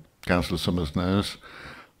sure Councillor Summers knows,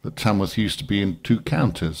 that Tamworth used to be in 2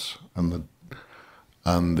 counties, and the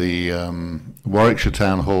Warwickshire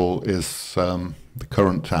Town Hall is the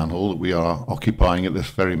current town hall that we are occupying at this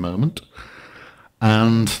very moment,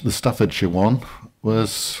 and the Staffordshire one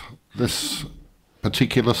was this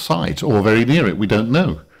particular site, or very near it. We don't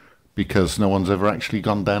know, because no one's ever actually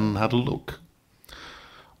gone down and had a look.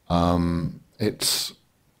 It's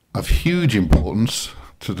of huge importance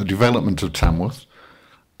to the development of Tamworth,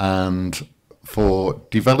 and for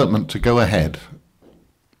development to go ahead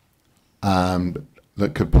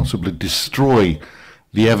that could possibly destroy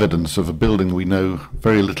the evidence of a building we know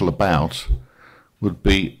very little about would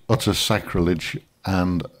be utter sacrilege,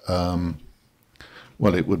 and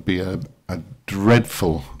well, it would be a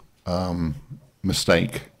dreadful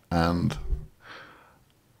mistake, and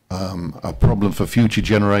a problem for future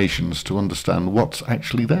generations to understand what's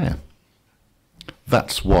actually there.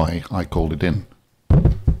 That's why I called it in.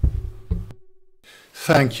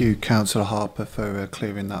 Thank you, Councillor Harper, for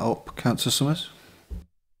clearing that up. Councillor Summers?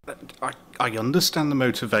 I understand the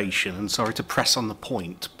motivation, and sorry to press on the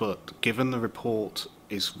point, but given the report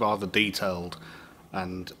is rather detailed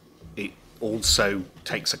and it also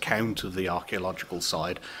takes account of the archaeological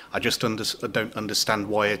side, I just don't understand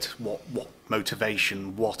why what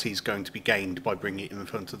motivation, what is going to be gained by bringing it in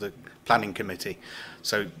front of the planning committee.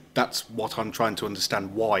 So that's what I'm trying to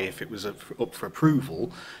understand, why, if it was up for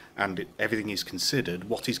approval and everything is considered,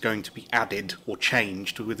 what is going to be added or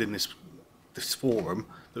changed within this forum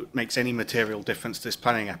that makes any material difference to this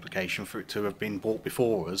planning application for it to have been brought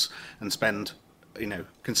before us and spend,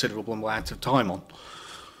 considerable amount of time on.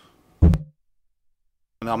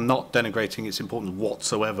 And I'm not denigrating its importance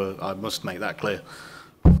whatsoever, I must make that clear.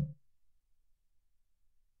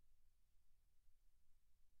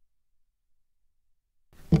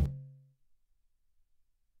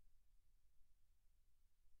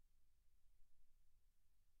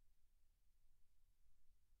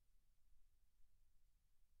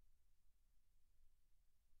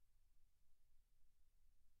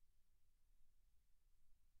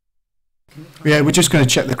 Yeah, we're just going to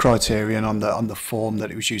check the criterion on the form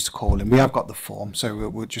that it was used to call in. We have got the form, so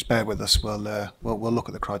we'll just bear with us. We'll look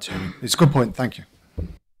at the criterion. It's a good point. Thank you.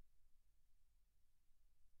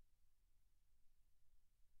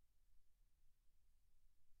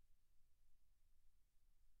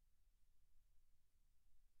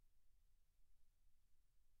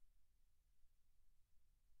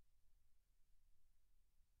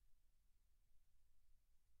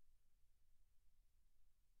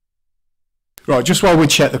 Right, just while we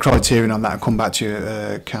check the criterion on that and come back to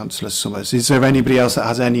you, Councillor Summers, is there anybody else that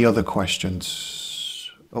has any other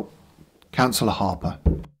questions? Oh, Councillor Harper.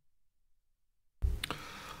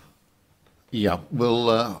 Yeah,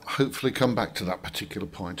 we'll hopefully come back to that particular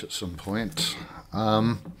point at some point.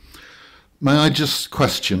 May I just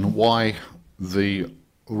question why the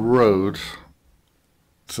road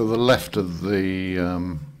to the left of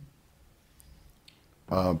the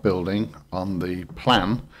building on the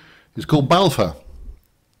plan is called Balfour?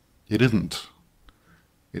 It isn't.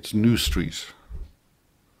 It's New Street.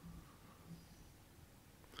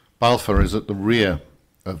 Balfour is at the rear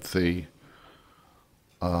of the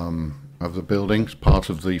building, it's part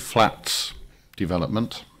of the flats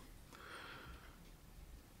development.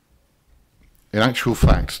 In actual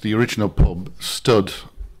fact, the original pub stood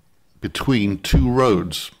between two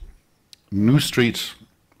roads. New Street,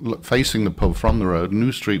 facing the pub from the road,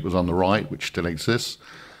 New Street was on the right, which still exists,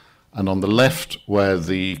 and on the left, where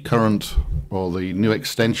the current, or the new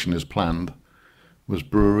extension is planned, was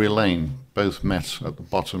Brewery Lane. Both met at the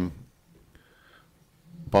bottom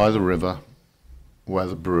by the river, where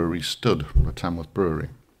the brewery stood, the Tamworth Brewery.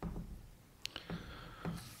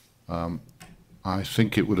 I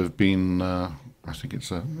think it would have been, I think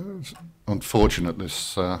it's unfortunate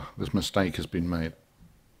this mistake has been made.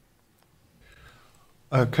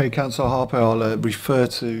 Okay, Councillor Harper, I'll refer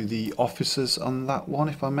to the officers on that one,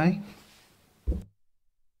 if I may.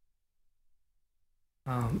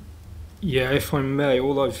 Yeah, if I may,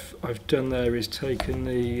 all I've done there is taken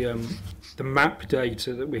the map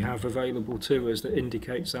data that we have available to us that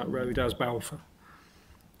indicates that road as Balfour.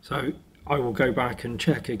 So I will go back and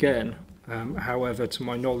check again. However, to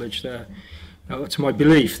my knowledge, to my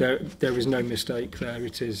belief, there is no mistake there.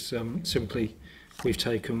 It is simply we've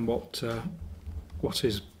taken what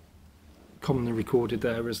is commonly recorded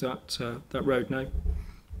there as that road name.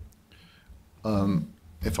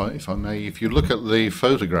 If I may, if you look at the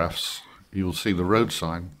photographs, you'll see the road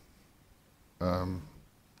sign,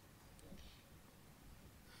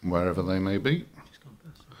 wherever they may be.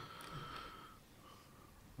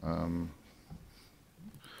 So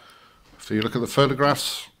you look at the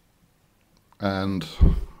photographs and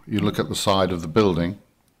you look at the side of the building,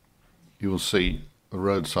 you will see the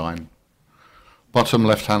road sign. Bottom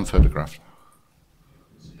left-hand photograph.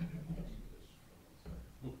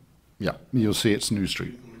 Yeah, you'll see it's New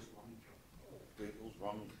Street.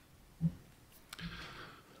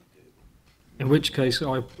 In which case,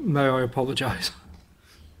 I apologise.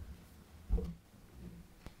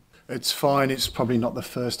 It's fine. It's probably not the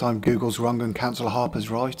first time Google's wrong and Councillor Harper's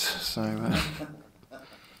right. So,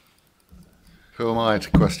 who am I to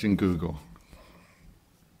question Google?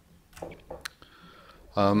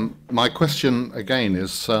 My question again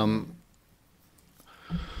is, the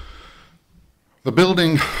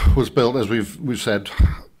building was built, as we've said,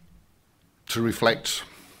 to reflect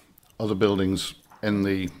other buildings in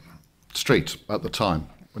the street at the time.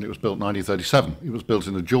 When it was built in 1937, it was built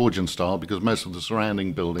in the Georgian style because most of the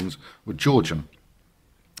surrounding buildings were Georgian.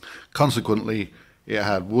 Consequently, it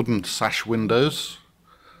had wooden sash windows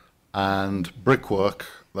and brickwork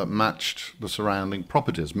that matched the surrounding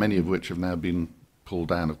properties, many of which have now been pulled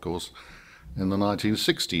down, of course, in the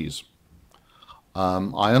 1960s.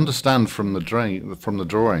 I understand from the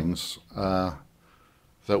drawings that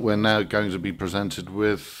we're now going to be presented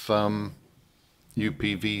with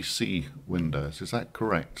UPVC windows. Is that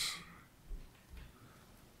correct?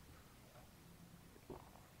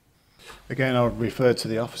 again, I'll refer to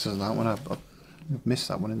the officers on that one. I've missed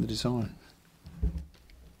that one in the design.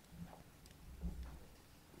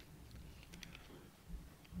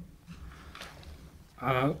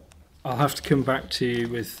 I'll have to come back to you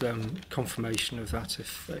with confirmation of that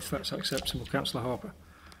if that's acceptable, Councillor Harper.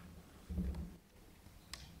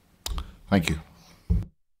 Thank you.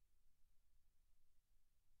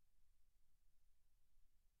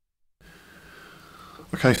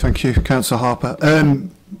 Okay, thank you, Councillor Harper.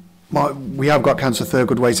 We have got Councillor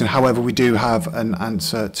Thurgood waiting. However, we do have an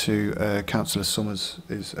answer to Councillor Summers'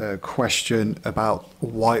 question about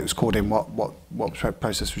why it was called in, what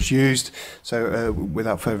process was used. So,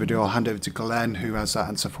 without further ado, I'll hand over to Glenn, who has that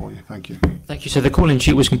answer for you. Thank you. Thank you. So the call-in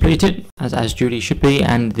sheet was completed, as duly should be,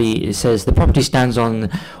 and it says the property stands on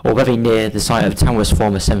or very near the site of Tamworth's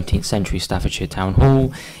former 17th century Staffordshire Town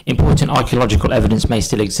Hall. Important archaeological evidence may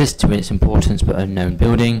still exist to its importance but unknown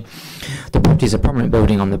building. The property is a prominent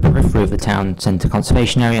building on the periphery of the town centre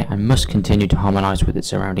conservation area and must continue to harmonise with its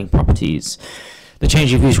surrounding properties. The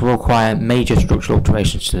change of use will require major structural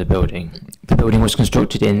alterations to the building. The building was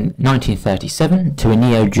constructed in 1937 to a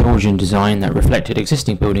neo-Georgian design that reflected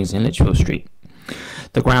existing buildings in Lichfield Street.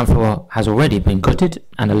 The ground floor has already been gutted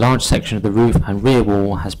and a large section of the roof and rear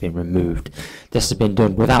wall has been removed. This has been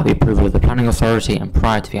done without the approval of the planning authority and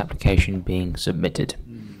prior to the application being submitted.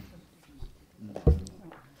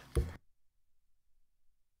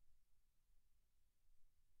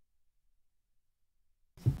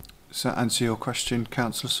 Does that answer your question,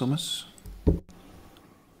 Councillor Summers?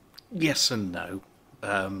 Yes and no,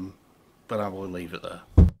 but I will leave it there.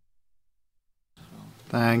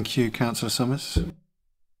 Thank you, Councillor Summers.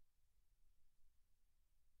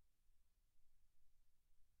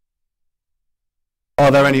 Are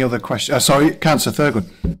there any other questions? Sorry, Councillor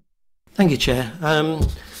Thurgood. Thank you, Chair.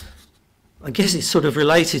 I guess it's sort of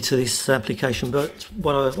related to this application, but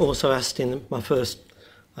what I also asked in my first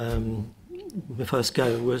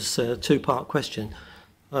go was a two-part question.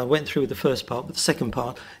 I went through the first part, but the second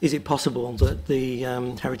part, is it possible that the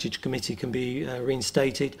Heritage Committee can be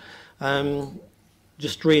reinstated?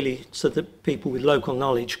 Just really so that people with local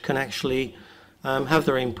knowledge can actually have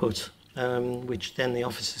their input, which then the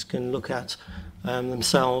officers can look at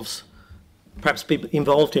themselves, perhaps be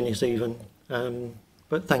involved in it even.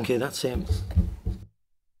 But thank you, that's it.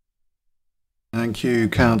 Thank you,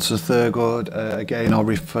 Councillor Thurgood. Again, I'll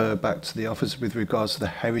refer back to the officer with regards to the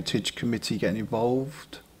Heritage Committee getting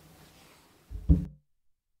involved.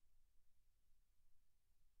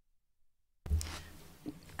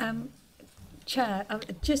 Chair,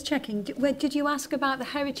 just checking, did you ask about the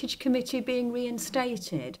Heritage Committee being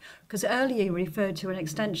reinstated? Because earlier you referred to an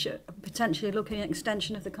extension, potentially looking at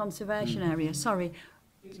extension of the conservation area. Sorry.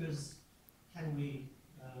 It was, can we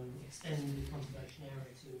extend the conservation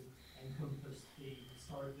area to encompass the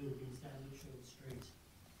historic buildings down Litchfield Street,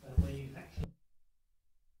 where you actually...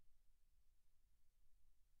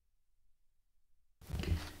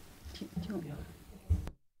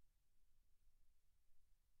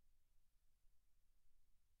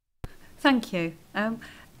 Thank you.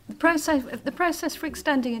 The process for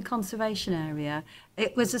extending a conservation area,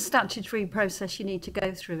 it was a statutory process you need to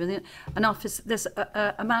go through, and there's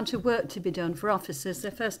a amount of work to be done for officers.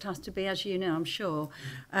 There first has to be, as you know, I'm sure,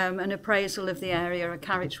 an appraisal of the area, a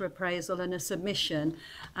character appraisal and a submission,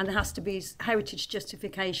 and there has to be heritage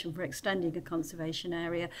justification for extending a conservation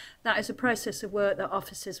area. That is a process of work that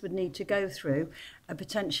officers would need to go through,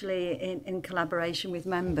 potentially in collaboration with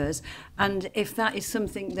members, and if that is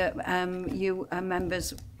something that you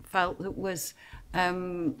members felt that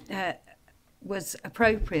was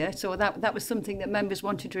appropriate, or that was something that members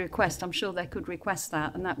wanted to request, I'm sure they could request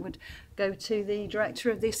that, and that would go to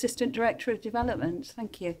the Assistant Director of Development.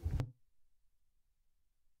 Thank you.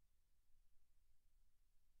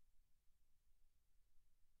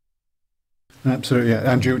 Absolutely. Yeah.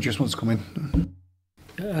 Andrew just wants to come in.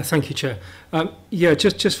 Thank you, Chair. Yeah,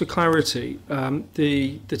 just for clarity,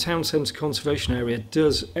 the town centre conservation area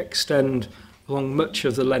does extend along much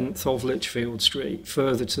of the length of Litchfield Street,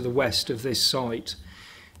 further to the west of this site.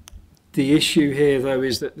 The issue here, though,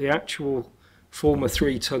 is that the actual former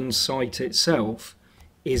 3-ton site itself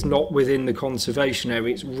is not within the conservation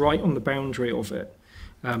area. It's right on the boundary of it,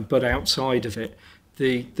 but outside of it.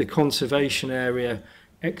 The conservation area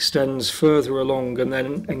extends further along and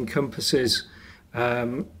then encompasses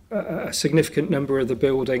a significant number of the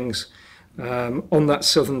buildings on that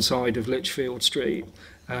southern side of Litchfield Street.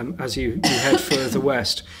 As you head further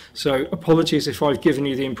west. So apologies if I've given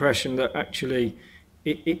you the impression that actually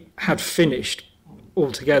it had finished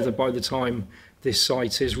altogether by the time this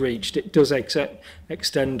site is reached. It does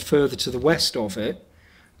extend further to the west of it.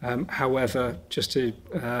 However, just to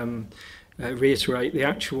reiterate, the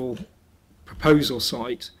actual proposal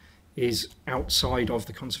site is outside of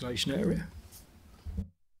the conservation area.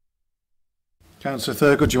 Councillor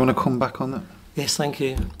Thurgood, do you want to come back on that? Yes, thank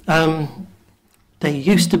you. There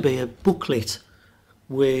used to be a booklet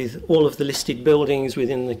with all of the listed buildings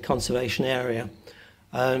within the conservation area.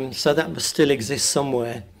 So that must still exist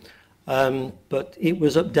somewhere. But it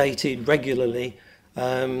was updated regularly.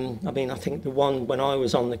 I mean, I think the one when I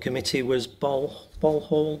was on the committee was Bowl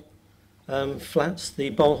Hall Flats,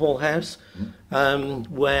 the Bowl Hall House,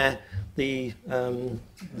 where the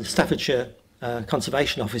Staffordshire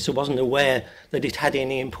Conservation Officer wasn't aware that it had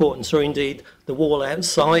any importance, or indeed the wall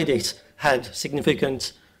outside it had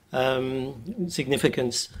significance. So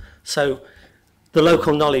the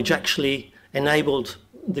local knowledge actually enabled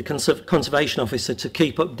the conservation officer to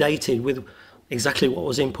keep updated with exactly what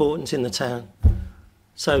was important in the town.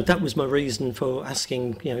 So that was my reason for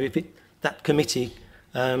asking, you know, if that committee,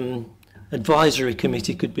 advisory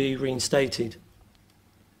committee, could be reinstated.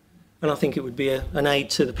 And I think it would be an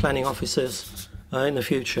aid to the planning officers in the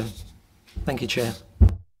future. Thank you, Chair.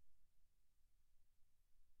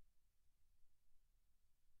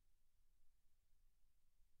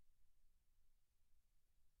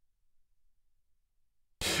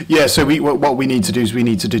 Yeah, so what we need to do is we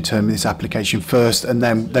need to determine this application first, and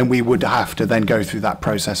then we would have to then go through that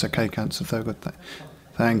process. Okay, Councillor Thurgood.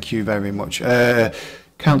 Thank you very much.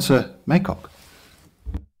 Councillor Maycock.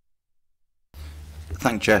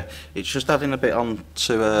 Thank you. It's just adding a bit on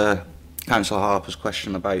to Councillor Harper's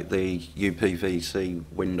question about the UPVC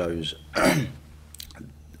windows,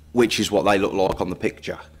 which is what they look like on the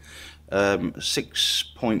picture.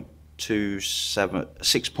 6.2.7 to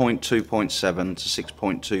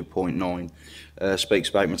 6.2.9 speaks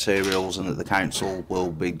about materials and that the council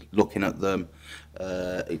will be looking at them.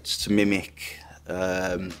 It's to mimic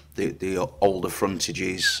the older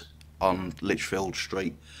frontages on Lichfield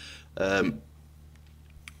Street.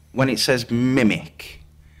 When it says mimic,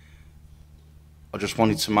 I just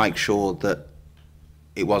wanted to make sure that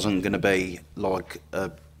it wasn't going to be like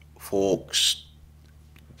a Forks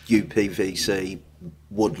UPVC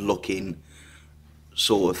wood looking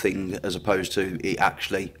sort of thing, as opposed to it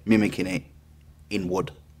actually mimicking it in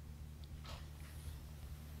wood.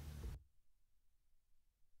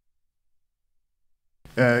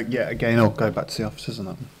 Yeah, again, I'll go back to the officers on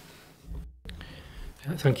that one.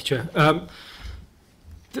 Thank you, Chair.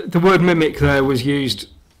 The word mimic there was used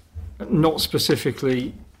not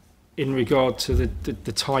specifically in regard to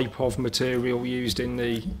the type of material used in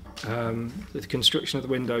the construction of the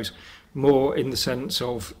windows, more in the sense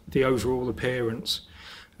of the overall appearance.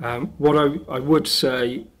 What I would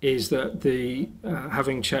say is that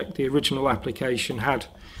having checked, the original application had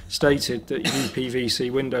stated that UPVC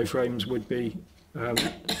window frames would be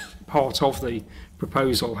part of the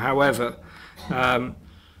proposal. However,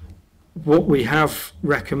 what we have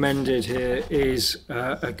recommended here is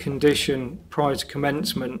a condition prior to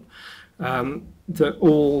commencement that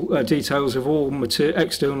all details of all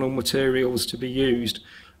external materials to be used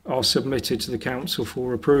are submitted to the council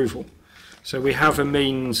for approval. So we have a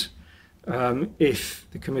means, if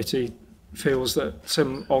the committee feels that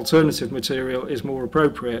some alternative material is more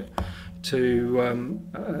appropriate, to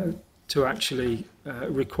actually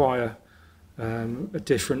require a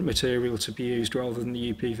different material to be used rather than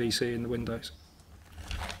the UPVC in the windows.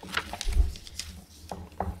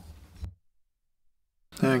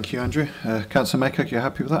 Thank you, Andrew. Councillor Maycock, you're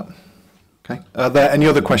happy with that? Okay. Are there any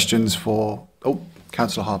other questions for... Oh,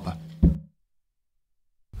 Councillor Harper.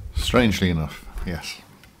 Strangely enough, yes.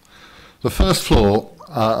 The first floor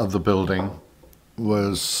of the building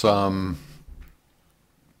was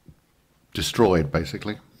destroyed,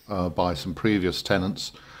 basically, by some previous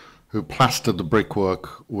tenants who plastered the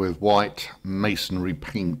brickwork with white masonry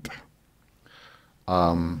paint.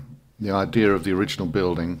 The idea of the original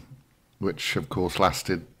building, which of course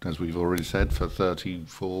lasted, as we've already said, for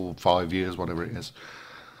 34, 5 years, whatever it is,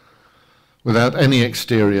 without any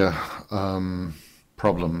exterior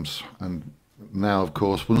problems. And now, of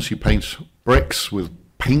course, once you paint bricks with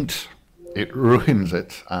paint, it ruins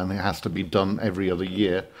it, and it has to be done every other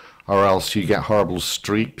year, or else you get horrible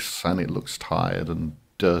streaks and it looks tired and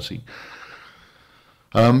dirty.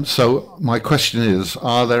 So my question is,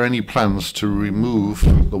 are there any plans to remove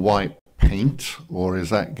the white paint, or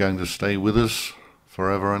is that going to stay with us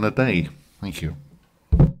forever and a day? Thank you.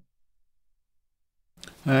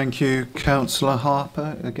 Thank you, Councillor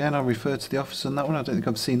Harper. Again, I'll refer to the officer on that one. I don't think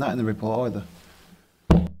I've seen that in the report either.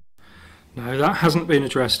 No, that hasn't been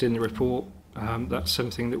addressed in the report. That's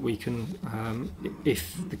something that we can,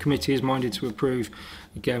 if the committee is minded to approve,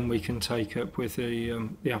 again, we can take up with the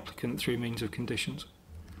applicant through means of conditions.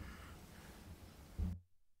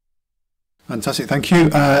 Fantastic, thank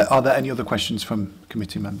you. Are there any other questions from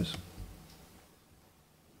committee members?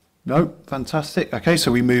 No, fantastic. Okay,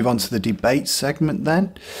 so we move on to the debate segment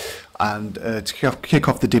then. And to kick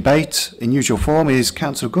off the debate in usual form is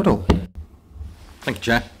Councillor Goodall. Thank you,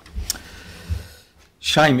 Chair.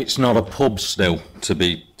 Shame it's not a pub still, to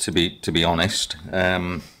be honest.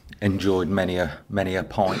 Enjoyed many a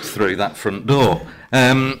pint through that front door.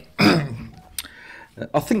 I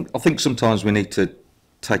think sometimes we need to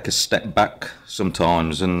take a step back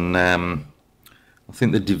sometimes, and I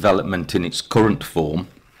think the development in its current form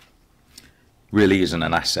really isn't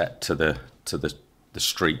an asset to the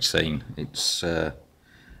street scene. It's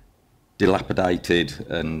dilapidated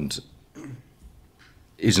and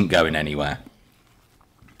isn't going anywhere.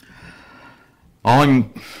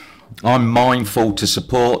 I'm mindful to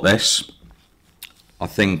support this. I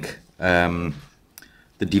think the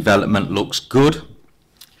development looks good.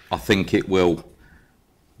 I think it will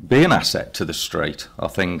be an asset to the street. I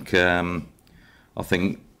think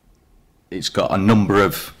it's got a number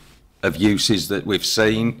of uses that we've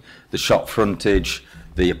seen: the shop frontage,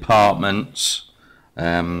 the apartments.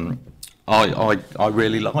 I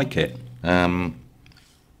really like it.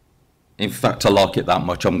 In fact, I like it that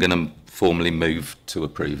much, I'm going to formally move to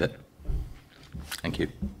approve it. Thank you.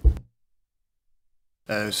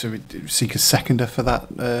 So we seek a seconder for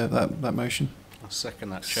that motion. I'll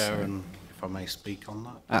second that, Chair, and if I may speak on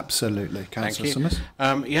that. Absolutely. Councillor Thank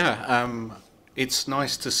Summers. you. It's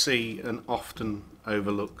nice to see an often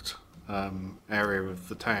overlooked area of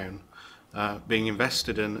the town being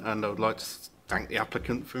invested in, and I would like to thank the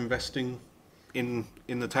applicant for investing in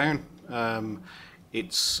the town.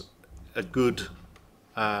 It's a good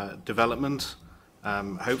development.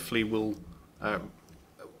 Hopefully will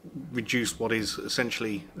reduce what is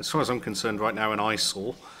essentially, as far as I'm concerned right now, an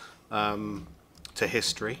eyesore to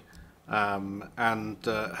history. And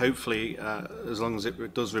hopefully, as long as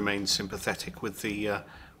it does remain sympathetic with the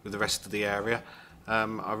rest of the area,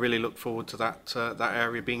 I really look forward to that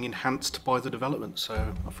area being enhanced by the development.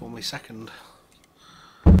 So I formally second.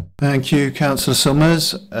 Thank you, Councillor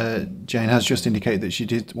Summers. Jane has just indicated that she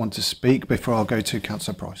did want to speak. Before I'll go to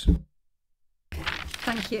Councillor Price.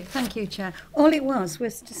 Thank you, Chair. All it was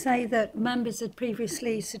to say that members had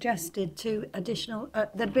previously suggested two additional,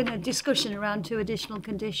 there'd been a discussion around two additional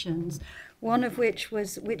conditions, one of which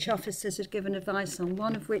was which officers had given advice on,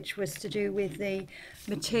 one of which was to do with the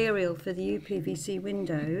material for the UPVC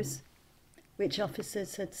windows, which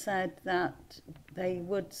officers had said that they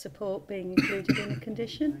would support being included in a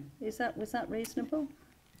condition. Was that reasonable?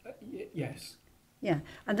 Yes. Yeah,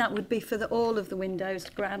 and that would be for all of the windows,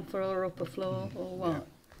 ground floor or upper floor, or what?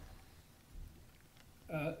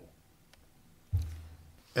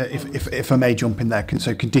 If I may jump in there,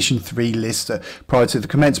 so condition 3 lists that prior to the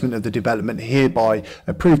commencement of the development, hereby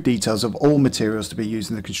approved details of all materials to be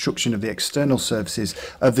used in the construction of the external surfaces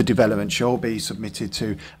of the development shall be submitted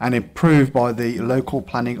to and approved by the local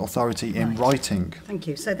planning authority in writing. Thank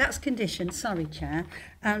you. So that's condition, sorry, Chair.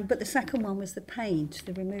 But the second one was the paint,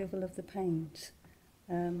 the removal of the paint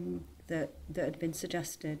that had been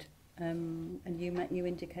suggested. And you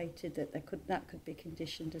indicated that that could be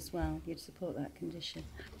conditioned as well. You'd support that condition.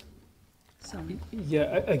 Sorry.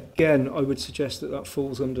 Yeah, again, I would suggest that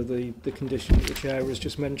falls under the condition that the Chair has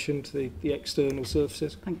just mentioned, the external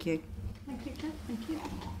surfaces. Thank you. Thank you, Chair. Thank you.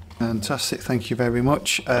 Fantastic. Thank you very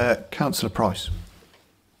much. Councillor Price.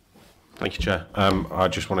 Thank you, Chair. I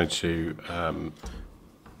just wanted to...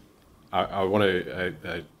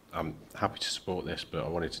 I'm happy to support this, but I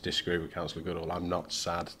wanted to disagree with Councillor Goodall. I'm not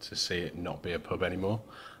sad to see it not be a pub anymore.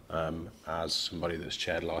 As somebody that's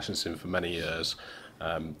chaired licensing for many years,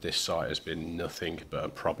 this site has been nothing but a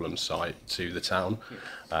problem site to the town.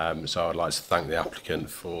 So I'd like to thank the applicant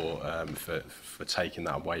for taking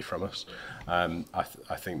that away from us.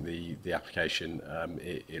 I think the application,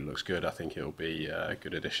 it looks good. I think it will be a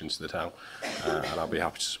good addition to the town, and I'll be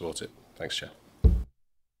happy to support it. Thanks, Chair.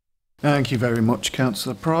 Thank you very much,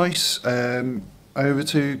 Councillor Price. Over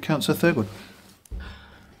to Councillor Thurgood.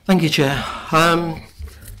 Thank you, Chair. I've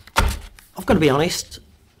got to be honest,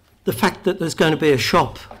 the fact that there's going to be a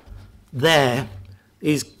shop there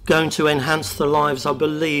is going to enhance the lives, I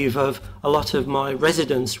believe, of a lot of my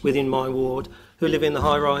residents within my ward who live in the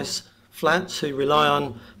high-rise flats, who rely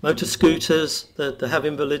on motor scooters, that have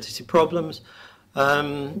invalidity problems.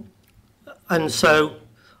 And so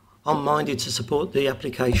I'm minded to support the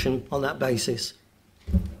application on that basis.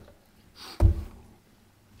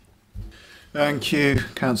 Thank you,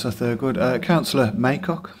 Councillor Thurgood. Councillor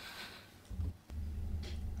Maycock.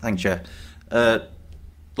 Thank you, Chair.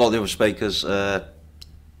 Like the other speakers,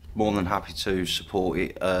 more than happy to support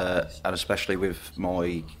it, and especially with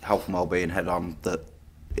my health and wellbeing head on, that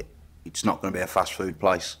it's not going to be a fast food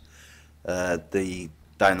place. Down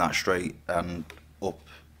that street and up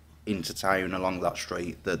into town along that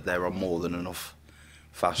street, that there are more than enough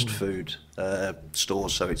fast food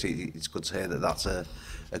stores, so it's good to hear that that's a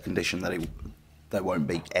condition, that there won't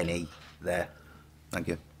be any there. Thank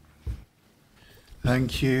you.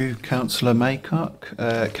 Thank you, Councillor Maycock.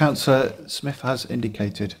 Councillor Smith has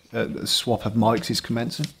indicated the swap of mics is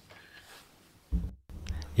commencing.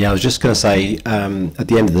 Yeah, I was just going to say, at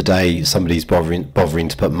the end of the day, somebody's bothering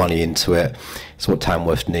to put money into it. It's what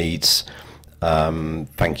Tamworth needs.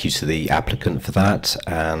 Thank you to the applicant for that,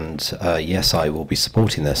 and yes, I will be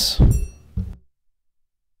supporting this.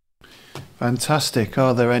 Fantastic.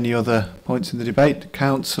 Are there any other points in the debate?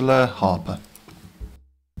 Councillor Harper.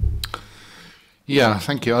 Yeah,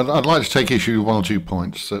 thank you. I'd like to take issue with one or 2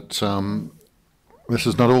 points. That this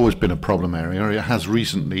has not always been a problem area. It has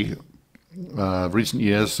recent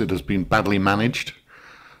years, it has been badly managed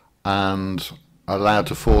and allowed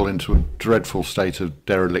to fall into a dreadful state of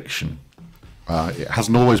dereliction. It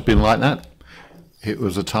hasn't always been like that. It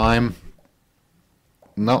was a time,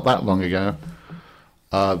 not that long ago,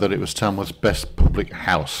 that it was Tamworth's best public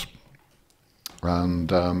house.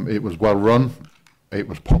 and it was well run, it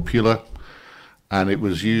was popular, and it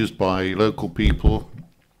was used by local people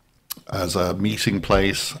as a meeting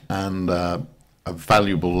place and a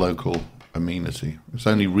valuable local amenity. It's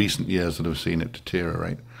only recent years that have seen it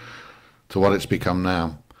deteriorate to what it's become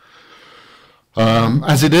now.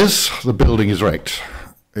 As it is, the building is wrecked.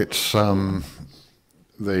 It's the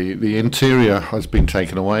interior has been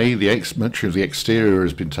taken away, much of the exterior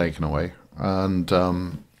has been taken away, and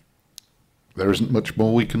there isn't much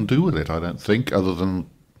more we can do with it, I don't think, other than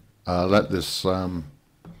let this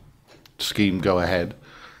scheme go ahead,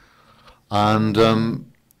 and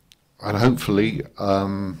hopefully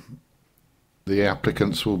the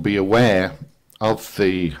applicants will be aware of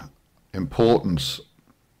the importance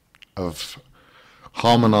of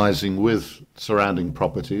harmonising with surrounding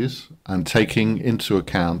properties and taking into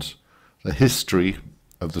account the history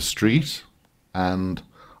of the street and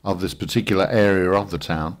of this particular area of the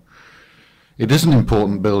town. It is an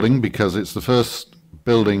important building because it's the first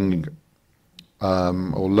building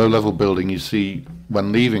or low-level building you see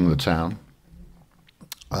when leaving the town.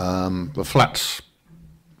 The flats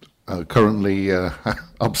currently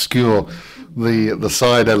obscure the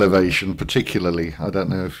side elevation particularly. I don't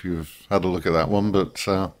know if you've had a look at that one, but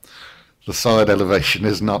the side elevation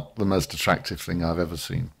is not the most attractive thing I've ever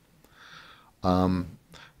seen.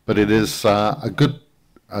 But it is a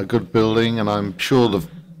good building, and I'm sure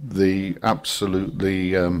the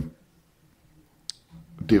absolutely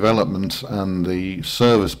development and the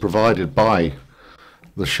service provided by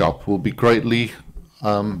the shop will be greatly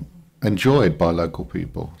enjoyed by local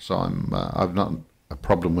people. So I've not a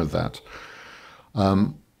problem with that.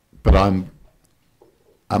 But I'm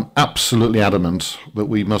absolutely adamant that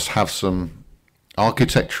we must have some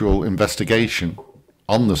architectural investigation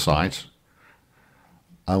on the site,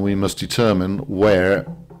 and we must determine where,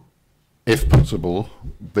 if possible,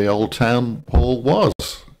 the old town hall was.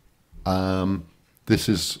 This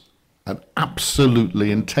is an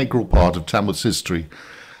absolutely integral part of Tamworth's history,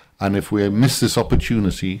 and if we miss this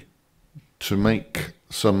opportunity to make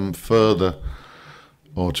some further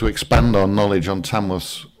or to expand our knowledge on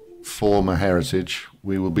Tamworth's former heritage,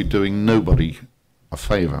 we will be doing nobody a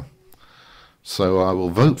favour. So I will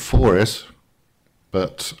vote for it,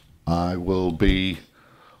 but I will be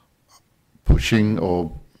pushing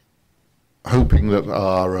or hoping that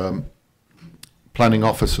our planning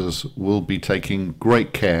officers will be taking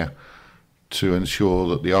great care to ensure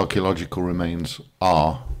that the archaeological remains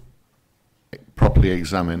are properly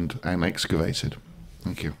examined and excavated.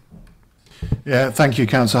 Thank you. Yeah, thank you,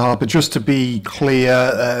 Councillor Harper. Just to be clear,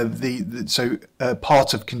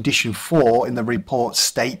 part of condition 4 in the report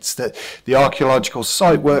states that the archaeological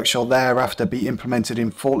site work shall thereafter be implemented in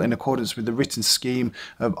full in accordance with the written scheme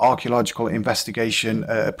of archaeological investigation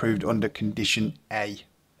approved under condition A.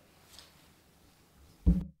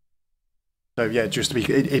 So yeah, just to be,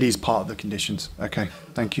 it is part of the conditions. Okay,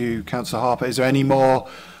 thank you, Councillor Harper. Is there any more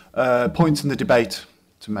points in the debate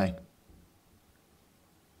to make?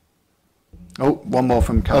 Oh, one more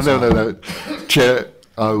from Councillor. No. Chair,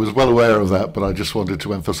 I was well aware of that, but I just wanted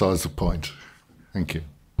to emphasise the point. Thank you.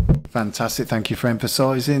 Fantastic. Thank you for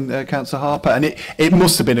emphasising, Councillor Harper. And it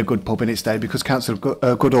must have been a good pub in its day, because Councillor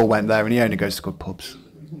Goodall went there and he only goes to good pubs.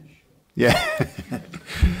 Yeah.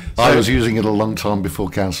 I was using it a long time before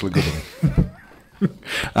Councillor Goodall.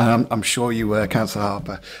 I'm sure you were, Councillor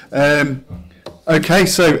Harper. Okay,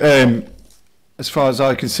 so as far as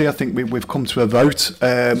I can see, I think we've come to a vote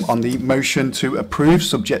on the motion to approve,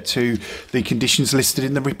 subject to the conditions listed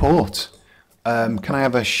in the report. Can I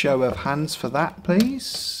have a show of hands for that,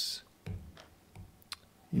 please?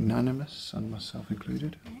 Unanimous, and myself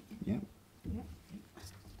included. Yeah.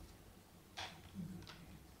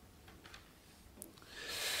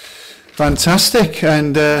 Fantastic,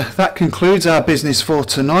 and that concludes our business for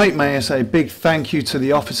tonight. May I say a big thank you to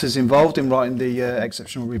the officers involved in writing the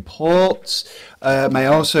exceptional reports. May I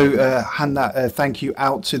also hand that thank you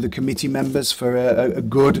out to the committee members for a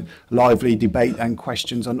good, lively debate and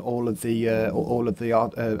questions on all of the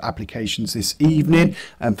applications this evening,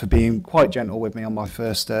 and for being quite gentle with me on my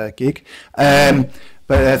first gig. But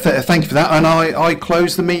thank you for that, and I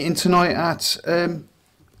close the meeting tonight at.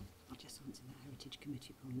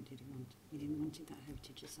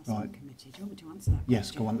 Right. Committee. Do you want me to answer that?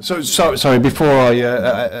 Yes, go on. So sorry, before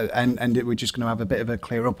I end it, we're just going to have a bit of a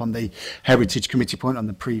clear up on the Heritage Committee point on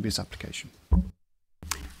the previous application.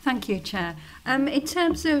 Thank you, Chair. In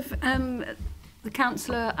terms of the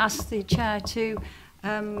councillor asked the Chair to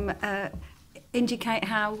indicate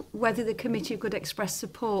whether the committee could express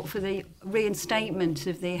support for the reinstatement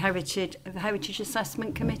of the Heritage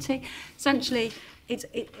Assessment Committee. Essentially,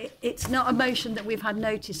 it's not a motion that we've had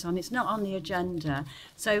notice on. It's not on the agenda.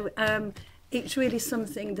 So it's really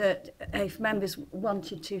something that if members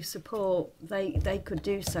wanted to support, they could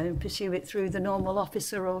do so and pursue it through the normal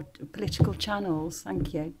officer or political channels.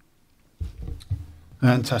 Thank you.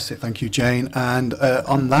 Fantastic, thank you, Jane. And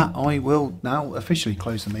on that, I will now officially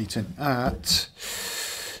close the meeting at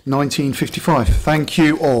 19:55. Thank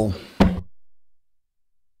you all.